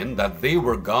opinion that they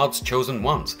were God's chosen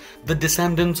ones, the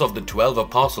descendants of the 12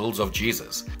 apostles of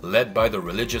Jesus. Led by the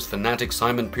religious fanatic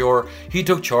Simon Pure, he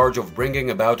took charge of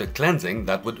bringing about a cleansing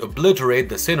that would obliterate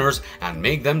the sinners and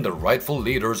make them the rightful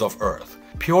leaders of Earth.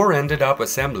 Pure ended up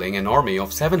assembling an army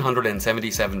of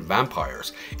 777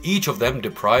 vampires, each of them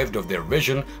deprived of their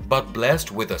vision but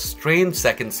blessed with a strange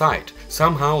second sight,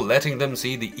 somehow letting them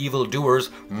see the evildoers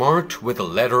marked with a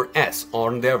letter S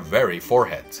on their very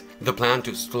foreheads. The plan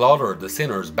to slaughter the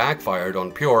sinners backfired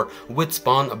on Pure, with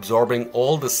Spawn absorbing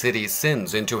all the city's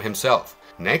sins into himself.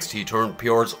 Next, he turned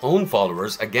Pure's own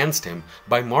followers against him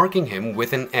by marking him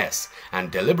with an S and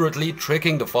deliberately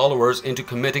tricking the followers into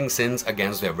committing sins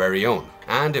against their very own.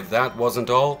 And if that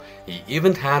wasn't all, he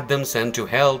even had them sent to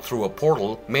hell through a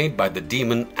portal made by the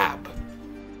demon Ab.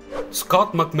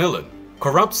 Scott McMillan.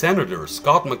 Corrupt Senator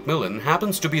Scott McMillan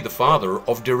happens to be the father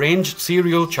of deranged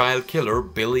serial child killer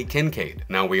Billy Kincaid.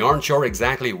 Now, we aren't sure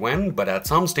exactly when, but at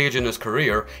some stage in his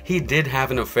career, he did have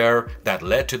an affair that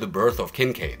led to the birth of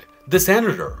Kincaid. The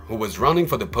senator, who was running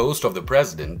for the post of the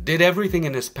president, did everything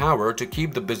in his power to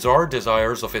keep the bizarre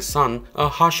desires of his son a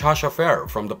hush-hush affair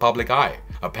from the public eye.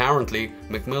 Apparently,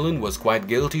 McMillan was quite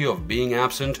guilty of being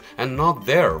absent and not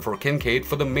there for Kincaid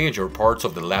for the major parts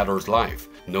of the latter's life.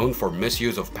 Known for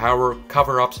misuse of power,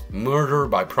 cover-ups, murder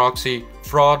by proxy,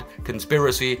 fraud,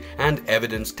 conspiracy, and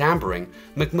evidence tampering,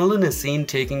 McMillan is seen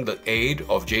taking the aid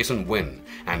of Jason Wynn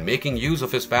and making use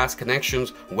of his vast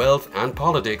connections, wealth, and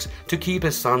politics to keep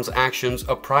his son's actions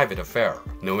a private affair.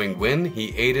 Knowing Wynn,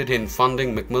 he aided in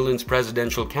funding McMillan's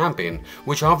presidential campaign,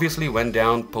 which obviously went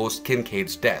down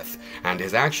post-Kincaid's death, and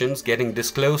his actions getting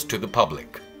disclosed to the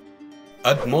public.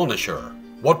 Admonisher.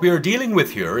 What we are dealing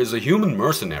with here is a human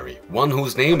mercenary, one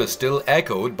whose name is still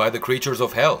echoed by the creatures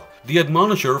of hell. The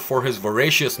Admonisher, for his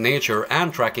voracious nature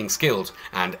and tracking skills,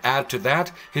 and add to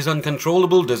that his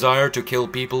uncontrollable desire to kill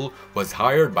people, was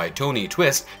hired by Tony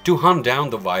Twist to hunt down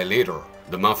the Violator.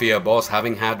 The Mafia boss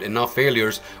having had enough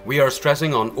failures, we are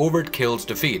stressing on overt kill's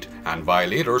defeat, and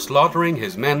Violator slaughtering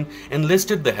his men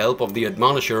enlisted the help of the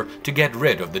Admonisher to get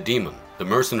rid of the demon. The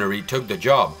mercenary took the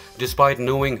job, despite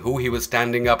knowing who he was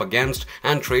standing up against,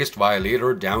 and traced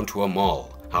Violator down to a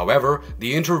mall. However,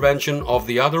 the intervention of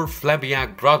the other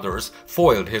Flebiac brothers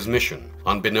foiled his mission.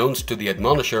 Unbeknownst to the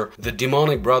Admonisher, the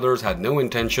demonic brothers had no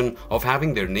intention of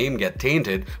having their name get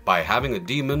tainted by having a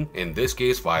demon, in this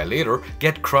case Violator,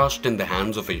 get crushed in the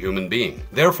hands of a human being.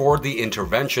 Therefore, the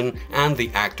intervention and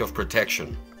the act of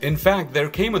protection. In fact, there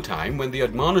came a time when the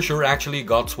Admonisher actually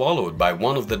got swallowed by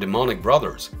one of the demonic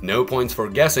brothers. No points for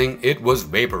guessing, it was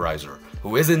Vaporizer,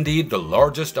 who is indeed the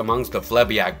largest amongst the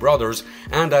Flebiac brothers,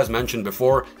 and as mentioned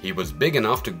before, he was big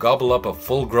enough to gobble up a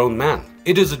full-grown man.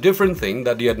 It is a different thing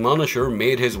that the Admonisher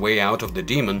made his way out of the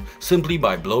demon simply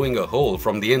by blowing a hole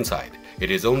from the inside.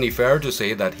 It is only fair to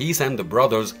say that he sent the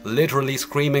brothers literally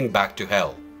screaming back to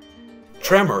hell.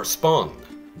 Tremor spawned.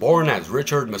 Born as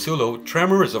Richard Masulo,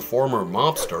 Tremor is a former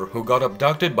mobster who got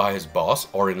abducted by his boss,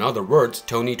 or in other words,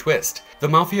 Tony Twist. The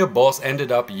Mafia boss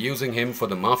ended up using him for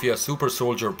the Mafia Super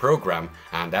Soldier program,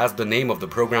 and as the name of the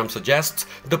program suggests,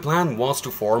 the plan was to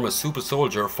form a super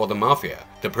soldier for the Mafia.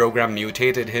 The program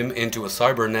mutated him into a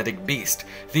cybernetic beast.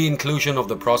 The inclusion of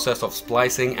the process of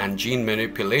splicing and gene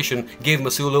manipulation gave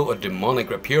Masulo a demonic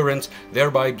appearance,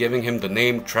 thereby giving him the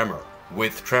name Tremor.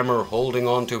 With Tremor holding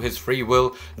on to his free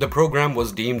will, the program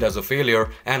was deemed as a failure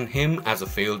and him as a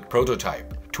failed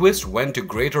prototype. Twist went to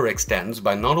greater extents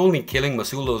by not only killing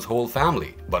Masulo's whole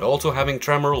family, but also having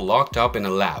Tremor locked up in a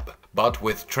lab. But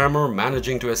with Tremor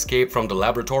managing to escape from the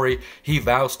laboratory, he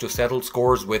vows to settle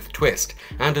scores with Twist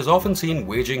and is often seen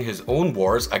waging his own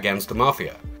wars against the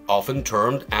Mafia. Often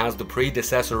termed as the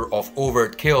predecessor of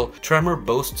overt kill, Tremor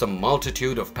boasts a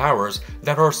multitude of powers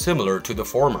that are similar to the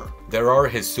former. There are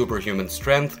his superhuman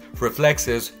strength,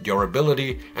 reflexes,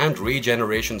 durability, and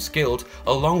regeneration skills,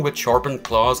 along with sharpened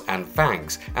claws and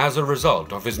fangs as a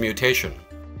result of his mutation.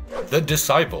 The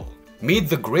Disciple. Meet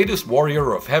the greatest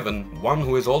warrior of heaven, one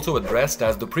who is also addressed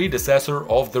as the predecessor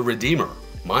of the Redeemer.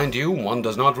 Mind you, one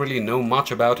does not really know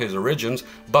much about his origins,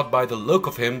 but by the look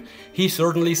of him, he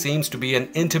certainly seems to be an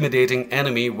intimidating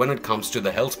enemy when it comes to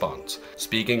the Hellspawns.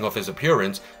 Speaking of his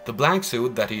appearance, the black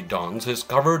suit that he dons is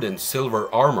covered in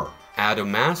silver armor. Add a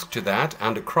mask to that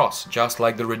and a cross, just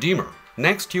like the Redeemer.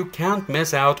 Next, you can't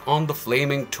miss out on the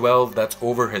flaming 12 that's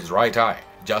over his right eye.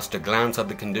 Just a glance at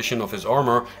the condition of his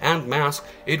armor and mask,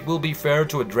 it will be fair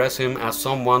to address him as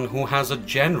someone who has a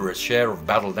generous share of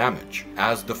battle damage.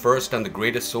 As the first and the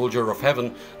greatest soldier of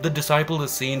heaven, the Disciple is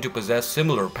seen to possess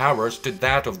similar powers to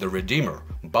that of the Redeemer,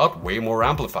 but way more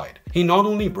amplified. He not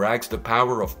only brags the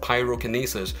power of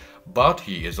pyrokinesis, but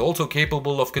he is also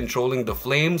capable of controlling the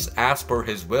flames as per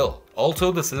his will.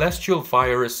 Also, the celestial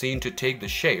fire is seen to take the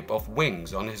shape of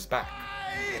wings on his back.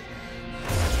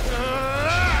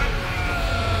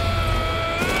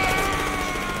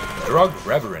 Drug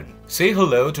Reverend. Say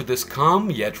hello to this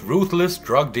calm yet ruthless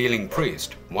drug-dealing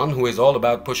priest, one who is all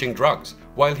about pushing drugs.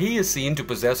 While he is seen to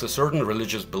possess a certain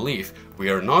religious belief, we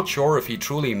are not sure if he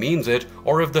truly means it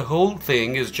or if the whole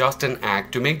thing is just an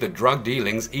act to make the drug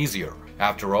dealings easier.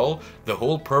 After all, the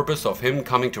whole purpose of him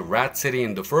coming to Rat City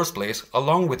in the first place,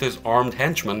 along with his armed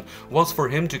henchmen, was for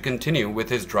him to continue with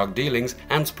his drug dealings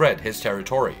and spread his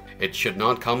territory. It should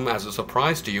not come as a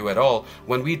surprise to you at all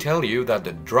when we tell you that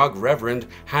the Drug Reverend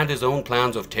had his own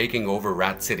plans of taking over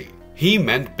Rat City. He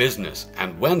meant business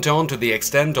and went on to the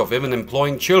extent of even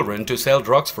employing children to sell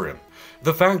drugs for him.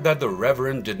 The fact that the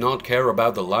Reverend did not care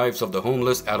about the lives of the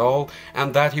homeless at all,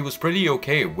 and that he was pretty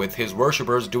okay with his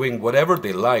worshippers doing whatever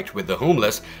they liked with the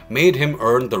homeless, made him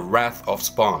earn the wrath of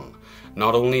Spawn.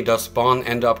 Not only does Spawn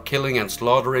end up killing and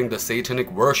slaughtering the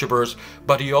satanic worshippers,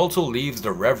 but he also leaves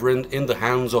the Reverend in the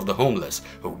hands of the homeless,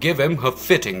 who give him a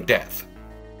fitting death.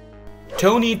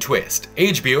 Tony Twist,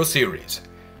 HBO series.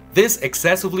 This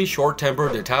excessively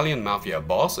short-tempered Italian mafia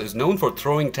boss is known for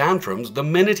throwing tantrums the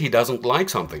minute he doesn't like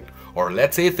something, or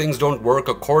let's say things don't work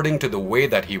according to the way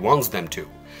that he wants them to.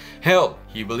 Hell,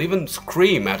 he will even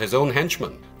scream at his own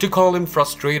henchmen. To call him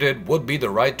frustrated would be the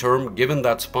right term, given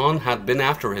that Spawn had been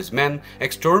after his men,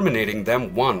 exterminating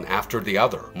them one after the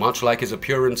other. Much like his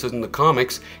appearances in the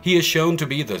comics, he is shown to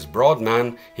be this broad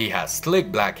man. He has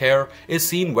slick black hair, is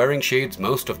seen wearing shades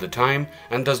most of the time,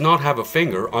 and does not have a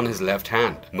finger on his left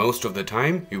hand. Most of the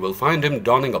time, you will find him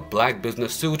donning a black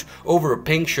business suit over a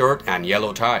pink shirt and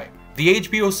yellow tie. The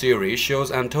HBO series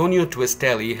shows Antonio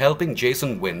Twistelli helping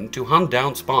Jason Wynn to hunt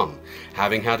down Spawn,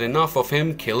 having had enough of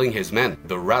him killing his men.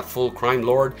 The wrathful crime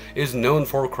lord is known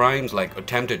for crimes like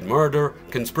attempted murder,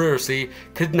 conspiracy,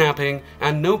 kidnapping,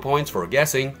 and no points for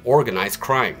guessing, organized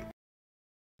crime.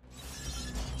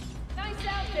 Nice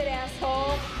outfit,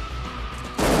 asshole!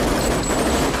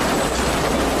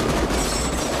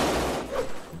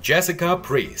 Jessica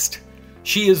Priest.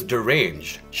 She is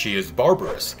deranged, she is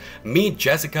barbarous. Meet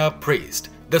Jessica Priest,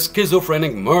 the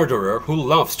schizophrenic murderer who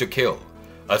loves to kill.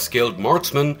 A skilled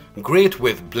marksman, great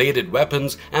with bladed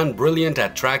weapons, and brilliant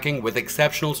at tracking with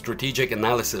exceptional strategic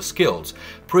analysis skills,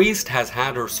 Priest has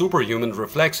had her superhuman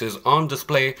reflexes on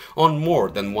display on more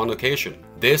than one occasion.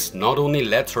 This not only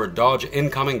lets her dodge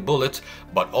incoming bullets,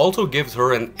 but also gives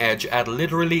her an edge at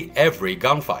literally every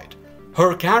gunfight.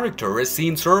 Her character is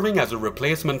seen serving as a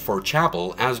replacement for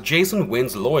Chapel as Jason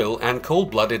Wynn's loyal and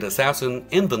cold-blooded assassin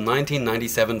in the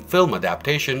 1997 film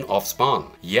adaptation of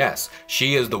Spawn. Yes,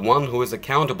 she is the one who is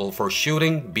accountable for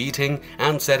shooting, beating,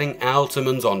 and setting Al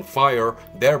Simmons on fire,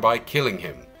 thereby killing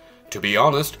him. To be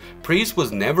honest, Priest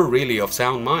was never really of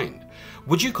sound mind.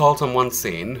 Would you call someone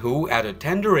sane who, at a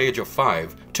tender age of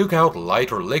 5, took out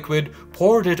lighter liquid,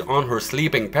 poured it on her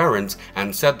sleeping parents,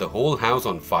 and set the whole house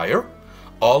on fire?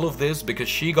 All of this because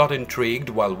she got intrigued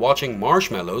while watching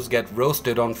marshmallows get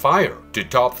roasted on fire. To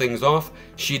top things off,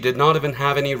 she did not even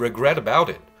have any regret about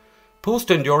it.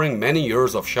 Post-enduring many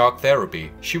years of shock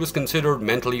therapy, she was considered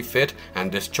mentally fit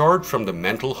and discharged from the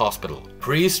mental hospital.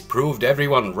 Priest proved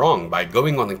everyone wrong by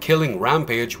going on a killing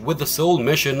rampage with the sole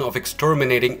mission of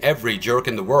exterminating every jerk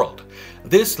in the world.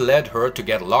 This led her to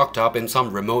get locked up in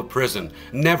some remote prison,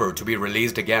 never to be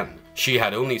released again. She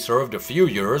had only served a few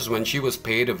years when she was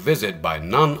paid a visit by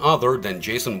none other than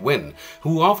Jason Wynn,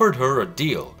 who offered her a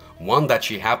deal, one that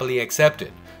she happily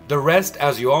accepted. The rest,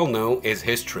 as you all know, is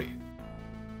history.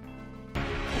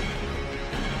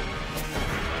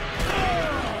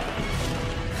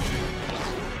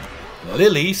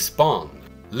 Lily Spawn.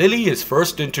 Lily is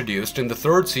first introduced in the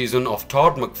 3rd season of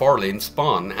Todd McFarlane's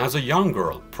Spawn as a young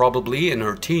girl, probably in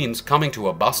her teens, coming to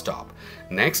a bus stop.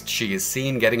 Next, she is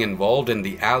seen getting involved in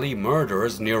the alley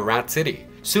murders near Rat City.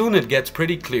 Soon it gets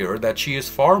pretty clear that she is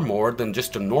far more than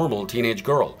just a normal teenage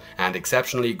girl, and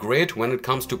exceptionally great when it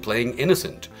comes to playing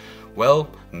innocent. Well,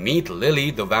 meet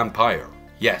Lily the vampire.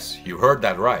 Yes, you heard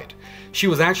that right. She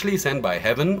was actually sent by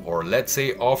heaven, or let's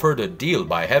say offered a deal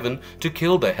by heaven, to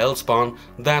kill the Hellspawn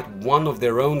that one of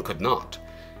their own could not.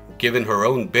 Given her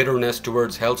own bitterness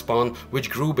towards Hellspawn, which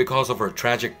grew because of her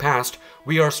tragic past,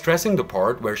 we are stressing the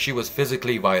part where she was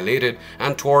physically violated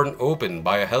and torn open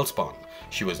by a Hellspawn.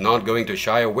 She was not going to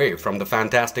shy away from the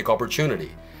fantastic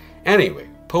opportunity. Anyway,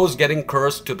 post getting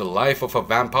cursed to the life of a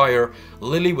vampire,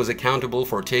 Lily was accountable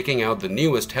for taking out the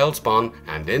newest Hellspawn,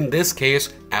 and in this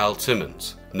case, Al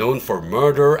Simmons. Known for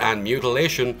murder and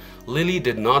mutilation, Lily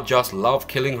did not just love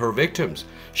killing her victims,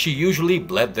 she usually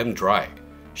bled them dry.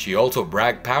 She also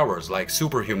bragged powers like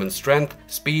superhuman strength,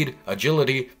 speed,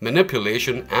 agility,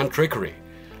 manipulation, and trickery.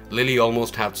 Lily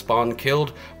almost had Spawn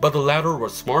killed, but the latter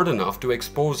was smart enough to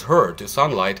expose her to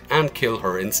sunlight and kill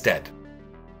her instead.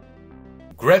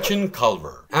 Gretchen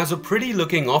Culver. As a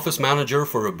pretty-looking office manager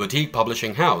for a boutique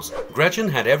publishing house, Gretchen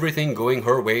had everything going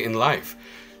her way in life.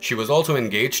 She was also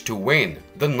engaged to Wayne,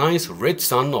 the nice, rich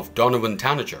son of Donovan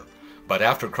Tanager. But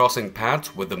after crossing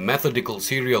paths with the methodical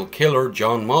serial killer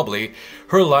John Mobley,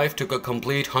 her life took a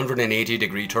complete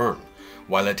 180-degree turn.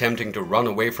 While attempting to run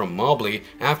away from Mobley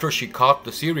after she caught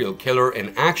the serial killer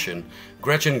in action,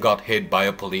 Gretchen got hit by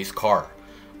a police car.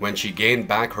 When she gained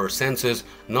back her senses,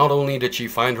 not only did she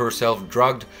find herself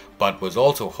drugged, but was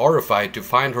also horrified to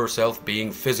find herself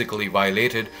being physically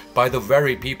violated by the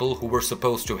very people who were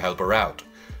supposed to help her out.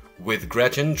 With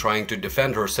Gretchen trying to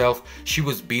defend herself, she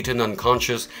was beaten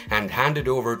unconscious and handed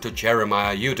over to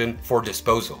Jeremiah Uden for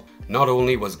disposal. Not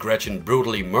only was Gretchen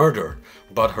brutally murdered,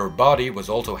 but her body was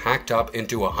also hacked up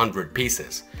into 100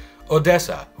 pieces.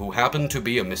 Odessa, who happened to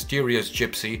be a mysterious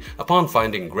gypsy, upon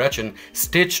finding Gretchen,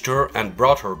 stitched her and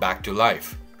brought her back to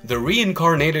life. The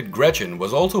reincarnated Gretchen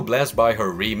was also blessed by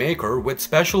her remaker with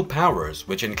special powers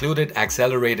which included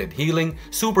accelerated healing,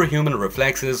 superhuman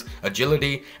reflexes,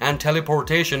 agility, and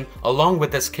teleportation along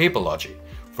with escapology.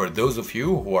 For those of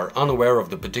you who are unaware of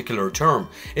the particular term,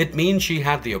 it means she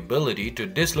had the ability to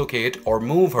dislocate or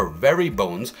move her very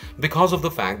bones because of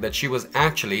the fact that she was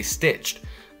actually stitched.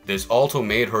 This also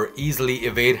made her easily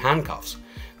evade handcuffs.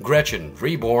 Gretchen,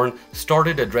 reborn,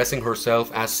 started addressing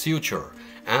herself as Suture,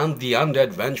 and the undead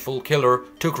vengeful killer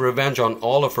took revenge on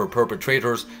all of her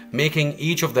perpetrators, making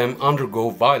each of them undergo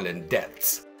violent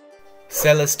deaths.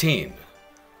 Celestine.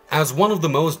 As one of the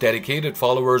most dedicated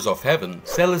followers of heaven,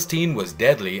 Celestine was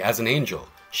deadly as an angel.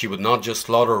 She would not just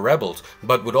slaughter rebels,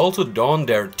 but would also don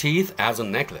their teeth as a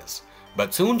necklace.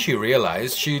 But soon she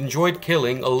realized she enjoyed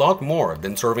killing a lot more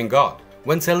than serving God.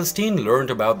 When Celestine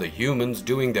learned about the humans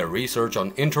doing their research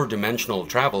on interdimensional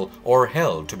travel, or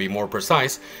hell to be more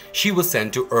precise, she was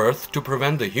sent to Earth to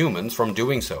prevent the humans from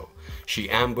doing so. She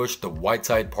ambushed the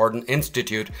Whiteside Pardon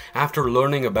Institute after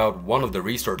learning about one of the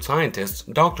research scientists,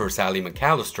 Dr. Sally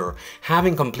McAllister,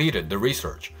 having completed the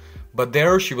research. But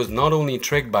there she was not only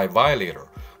tricked by Violator,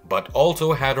 but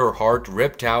also had her heart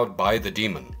ripped out by the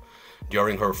demon.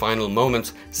 During her final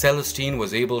moments, Celestine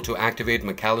was able to activate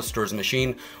McAllister's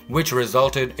machine, which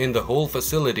resulted in the whole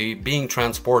facility being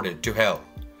transported to hell.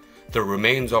 The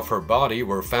remains of her body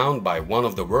were found by one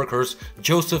of the workers,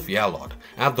 Joseph Yalod,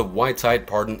 at the Whiteside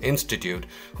Pardon Institute,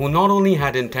 who not only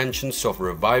had intentions of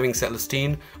reviving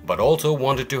Celestine, but also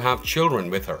wanted to have children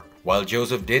with her. While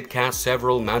Joseph did cast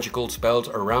several magical spells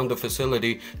around the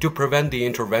facility to prevent the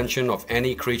intervention of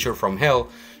any creature from hell,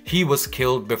 he was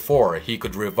killed before he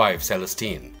could revive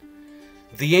Celestine.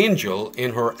 The angel,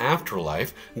 in her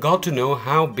afterlife, got to know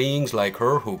how beings like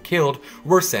her who killed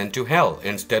were sent to hell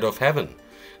instead of heaven.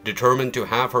 Determined to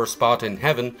have her spot in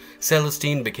heaven,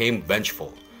 Celestine became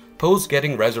vengeful. Post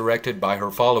getting resurrected by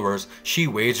her followers, she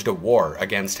waged a war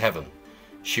against heaven.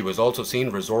 She was also seen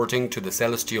resorting to the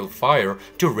celestial fire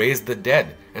to raise the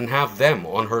dead and have them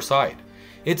on her side.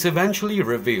 It's eventually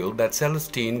revealed that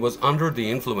Celestine was under the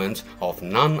influence of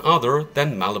none other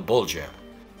than Malebolgia.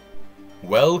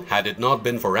 Well, had it not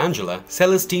been for Angela,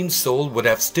 Celestine's soul would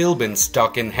have still been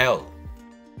stuck in hell.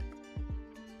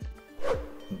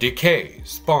 Decay,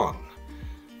 Spawn.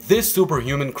 This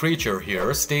superhuman creature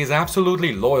here stays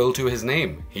absolutely loyal to his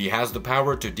name. He has the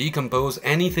power to decompose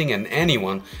anything and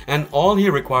anyone, and all he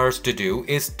requires to do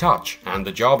is touch, and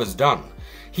the job is done.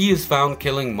 He is found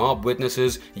killing mob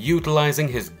witnesses, utilizing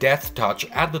his death touch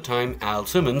at the time Al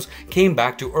Simmons came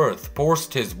back to Earth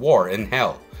post his war in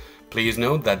hell. Please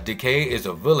note that Decay is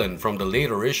a villain from the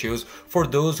later issues for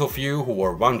those of you who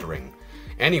are wondering.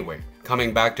 Anyway,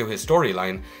 coming back to his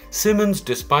storyline, Simmons,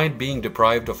 despite being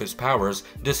deprived of his powers,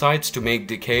 decides to make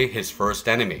Decay his first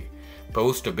enemy.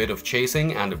 Post a bit of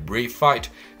chasing and a brief fight,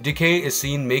 Decay is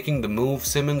seen making the move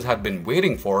Simmons had been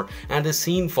waiting for and is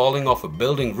seen falling off a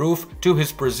building roof to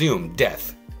his presumed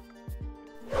death.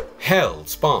 Hell,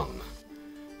 Spawn.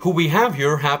 Who we have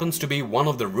here happens to be one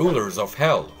of the rulers of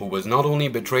Hell, who was not only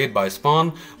betrayed by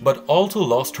Spawn, but also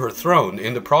lost her throne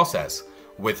in the process.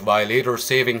 With Violator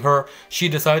saving her, she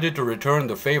decided to return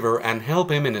the favor and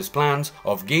help him in his plans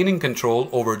of gaining control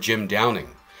over Jim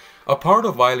Downing. A part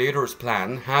of Violator's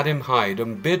plan had him hide a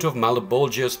bit of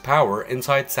Malebolgia's power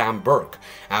inside Sam Burke,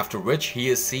 after which he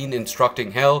is seen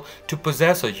instructing Hell to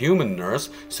possess a human nurse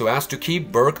so as to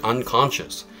keep Burke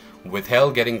unconscious. With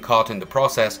Hell getting caught in the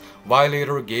process,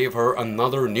 Violator gave her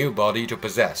another new body to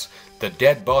possess, the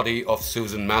dead body of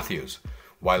Susan Matthews.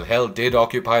 While Hell did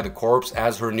occupy the corpse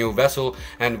as her new vessel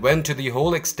and went to the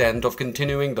whole extent of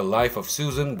continuing the life of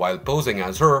Susan while posing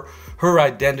as her, her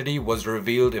identity was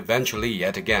revealed eventually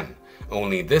yet again.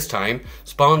 Only this time,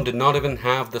 Spawn did not even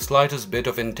have the slightest bit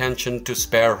of intention to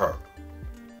spare her.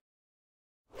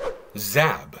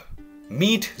 Zab.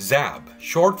 Meet Zab,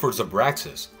 short for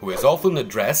Zabraxis, who is often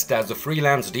addressed as a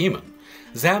freelance demon.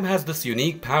 Zab has this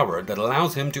unique power that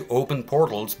allows him to open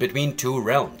portals between two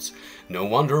realms. No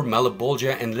wonder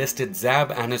Malebolgia enlisted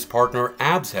Zab and his partner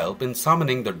Ab's help in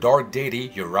summoning the dark deity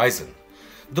Urizen.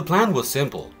 The plan was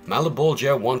simple.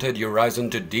 Malebolgia wanted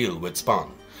Urizen to deal with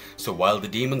Spawn. So while the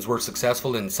demons were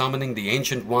successful in summoning the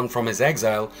Ancient One from his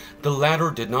exile, the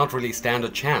latter did not really stand a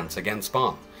chance against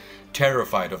Spawn.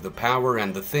 Terrified of the power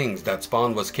and the things that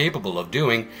Spawn was capable of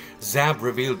doing, Zab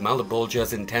revealed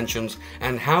Malebolgia's intentions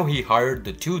and how he hired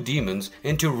the two demons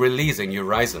into releasing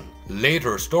Urizen.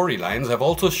 Later storylines have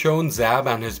also shown Zab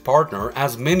and his partner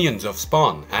as minions of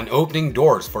Spawn and opening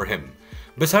doors for him.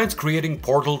 Besides creating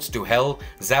portals to hell,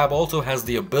 Zab also has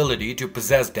the ability to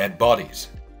possess dead bodies.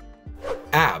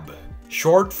 Ab.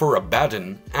 Short for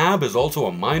Abaddon, Ab is also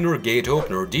a minor gate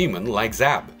opener demon like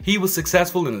Zab. he was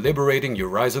successful in liberating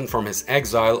Urizen from his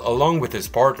exile along with his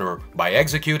partner by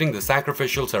executing the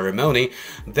sacrificial ceremony,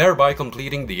 thereby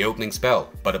completing the opening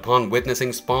spell. But upon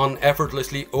witnessing Spawn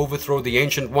effortlessly overthrow the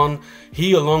Ancient One,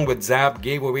 he along with Zab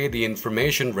gave away the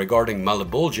information regarding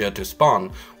Malebolgia to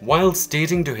Spawn while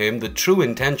stating to him the true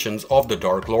intentions of the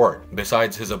Dark Lord.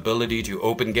 Besides his ability to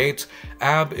open gates,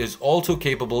 Ab is also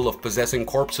capable of possessing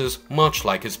corpses much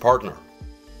like his partner.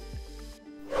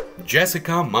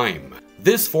 Jessica Mime.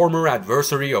 This former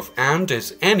adversary of Ant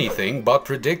is anything but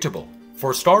predictable.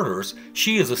 For starters,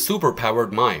 she is a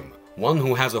super-powered mime, one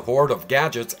who has a horde of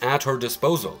gadgets at her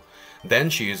disposal. Then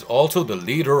she is also the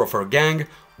leader of her gang,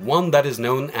 one that is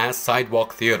known as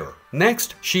Sidewalk Theater.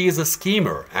 Next, she is a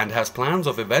schemer and has plans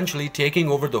of eventually taking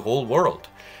over the whole world.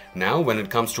 Now, when it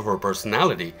comes to her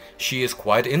personality, she is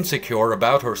quite insecure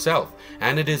about herself,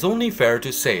 and it is only fair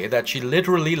to say that she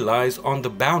literally lies on the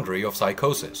boundary of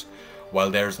psychosis. While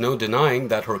there's no denying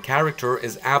that her character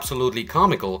is absolutely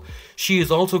comical, she is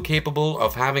also capable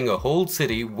of having a whole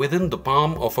city within the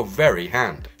palm of her very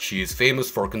hand. She is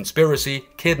famous for conspiracy,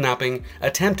 kidnapping,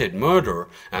 attempted murder,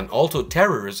 and also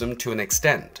terrorism to an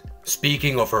extent.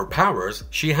 Speaking of her powers,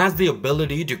 she has the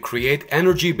ability to create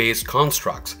energy-based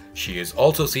constructs. She is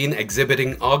also seen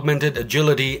exhibiting augmented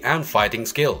agility and fighting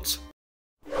skills.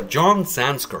 John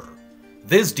Sansker.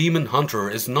 This demon hunter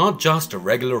is not just a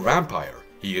regular vampire.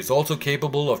 He is also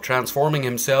capable of transforming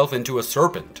himself into a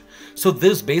serpent, so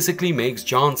this basically makes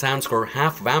John Sansker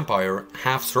half vampire,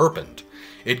 half serpent.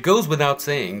 It goes without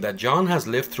saying that John has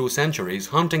lived through centuries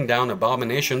hunting down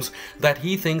abominations that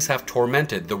he thinks have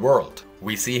tormented the world.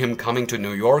 We see him coming to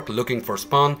New York looking for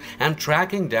Spawn and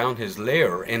tracking down his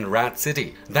lair in Rat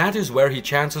City. That is where he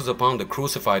chances upon the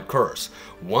crucified curse,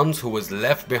 one who was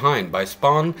left behind by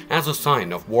Spawn as a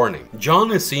sign of warning. John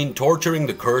is seen torturing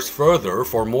the curse further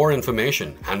for more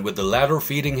information, and with the latter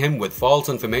feeding him with false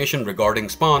information regarding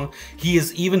Spawn, he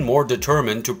is even more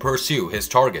determined to pursue his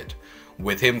target.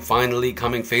 With him finally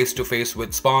coming face to face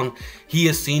with Spawn, he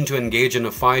is seen to engage in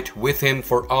a fight with him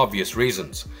for obvious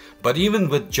reasons. But even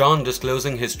with John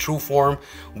disclosing his true form,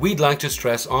 we'd like to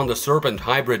stress on the serpent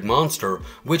hybrid monster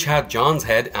which had John's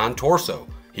head and torso.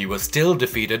 He was still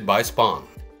defeated by Spawn.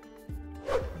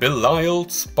 Belial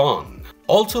Spawn.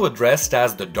 Also addressed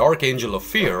as the Dark Angel of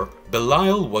Fear,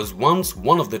 Belial was once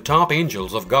one of the top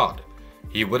angels of God.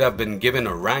 He would have been given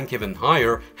a rank even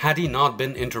higher had he not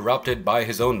been interrupted by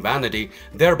his own vanity,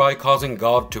 thereby causing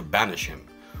God to banish him.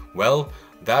 Well,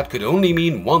 that could only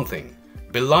mean one thing.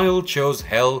 Belial chose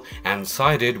hell and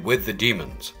sided with the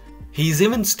demons. He's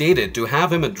even stated to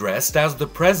have him addressed as the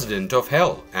president of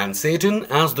hell and Satan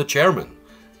as the chairman.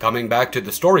 Coming back to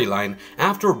the storyline,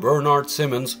 after Bernard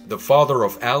Simmons, the father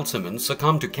of Al Simmons,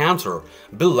 succumbed to cancer,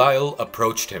 Belial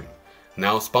approached him.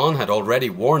 Now Spawn had already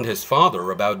warned his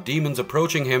father about demons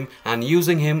approaching him and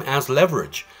using him as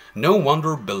leverage. No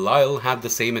wonder Belial had the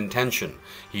same intention.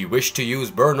 He wished to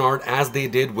use Bernard as they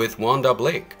did with Wanda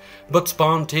Blake. But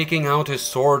Spawn taking out his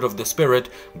sword of the spirit,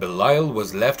 Belial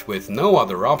was left with no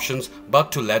other options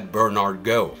but to let Bernard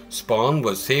go. Spawn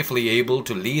was safely able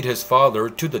to lead his father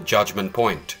to the judgment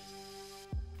point.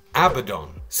 Abaddon.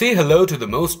 Say hello to the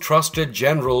most trusted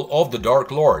general of the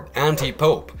Dark Lord,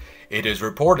 Anti-Pope. It is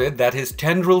reported that his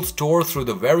tendrils tore through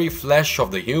the very flesh of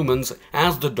the humans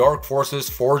as the dark forces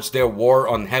forged their war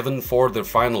on heaven for their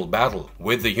final battle.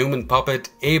 With the human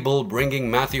puppet Abel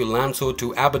bringing Matthew Lanzo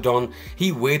to Abaddon,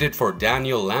 he waited for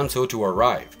Daniel Lanzo to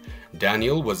arrive.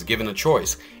 Daniel was given a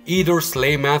choice, either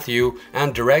slay Matthew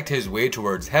and direct his way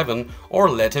towards heaven, or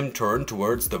let him turn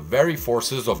towards the very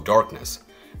forces of darkness.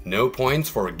 No points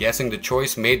for guessing the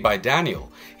choice made by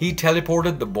Daniel. He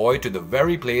teleported the boy to the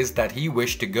very place that he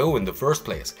wished to go in the first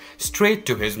place, straight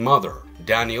to his mother.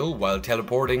 Daniel, while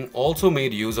teleporting, also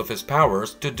made use of his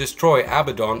powers to destroy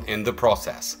Abaddon in the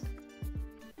process.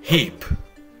 Heap.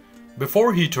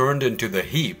 Before he turned into the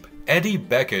Heap, Eddie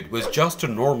Beckett was just a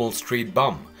normal street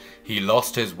bum. He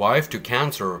lost his wife to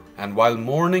cancer, and while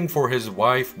mourning for his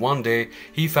wife one day,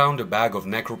 he found a bag of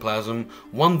necroplasm,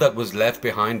 one that was left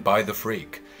behind by the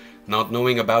Freak. Not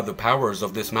knowing about the powers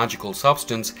of this magical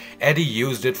substance, Eddie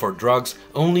used it for drugs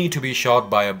only to be shot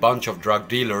by a bunch of drug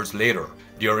dealers later.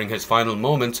 During his final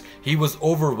moments, he was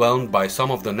overwhelmed by some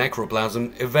of the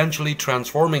necroplasm, eventually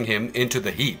transforming him into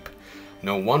the Heap.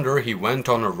 No wonder he went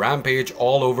on a rampage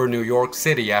all over New York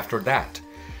City after that.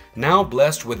 Now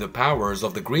blessed with the powers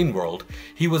of the green world,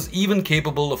 he was even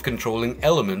capable of controlling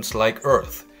elements like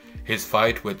earth. His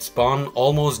fight with Spawn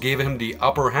almost gave him the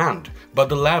upper hand, but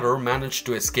the latter managed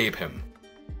to escape him.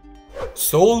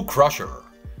 Soul Crusher.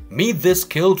 Meet this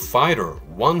skilled fighter,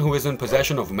 one who is in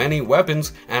possession of many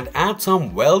weapons and adds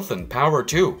some wealth and power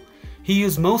too. He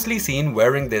is mostly seen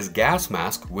wearing this gas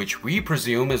mask, which we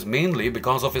presume is mainly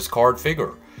because of his card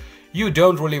figure. You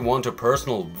don't really want a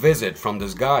personal visit from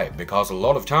this guy, because a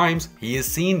lot of times he is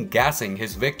seen gassing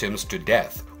his victims to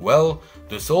death. Well,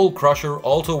 the Soul Crusher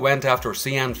also went after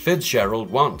Sian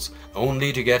Fitzgerald once,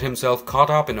 only to get himself caught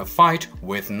up in a fight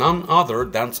with none other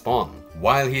than Spawn.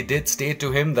 While he did state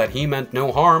to him that he meant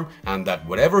no harm and that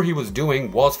whatever he was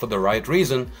doing was for the right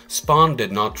reason, Spawn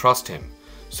did not trust him.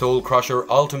 Soul Crusher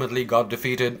ultimately got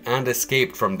defeated and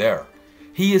escaped from there.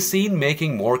 He is seen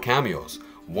making more cameos,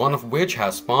 one of which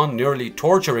has Spawn nearly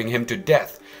torturing him to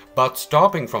death, but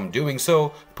stopping from doing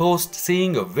so post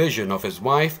seeing a vision of his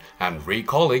wife and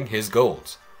recalling his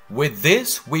goals. With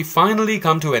this, we finally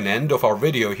come to an end of our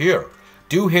video here.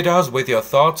 Do hit us with your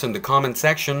thoughts in the comment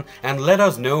section and let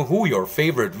us know who your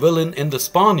favorite villain in the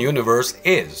Spawn universe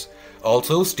is.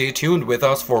 Also, stay tuned with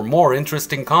us for more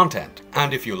interesting content.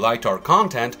 And if you liked our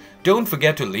content, don't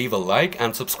forget to leave a like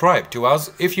and subscribe to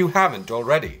us if you haven't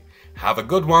already. Have a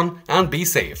good one and be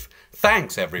safe.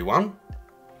 Thanks everyone.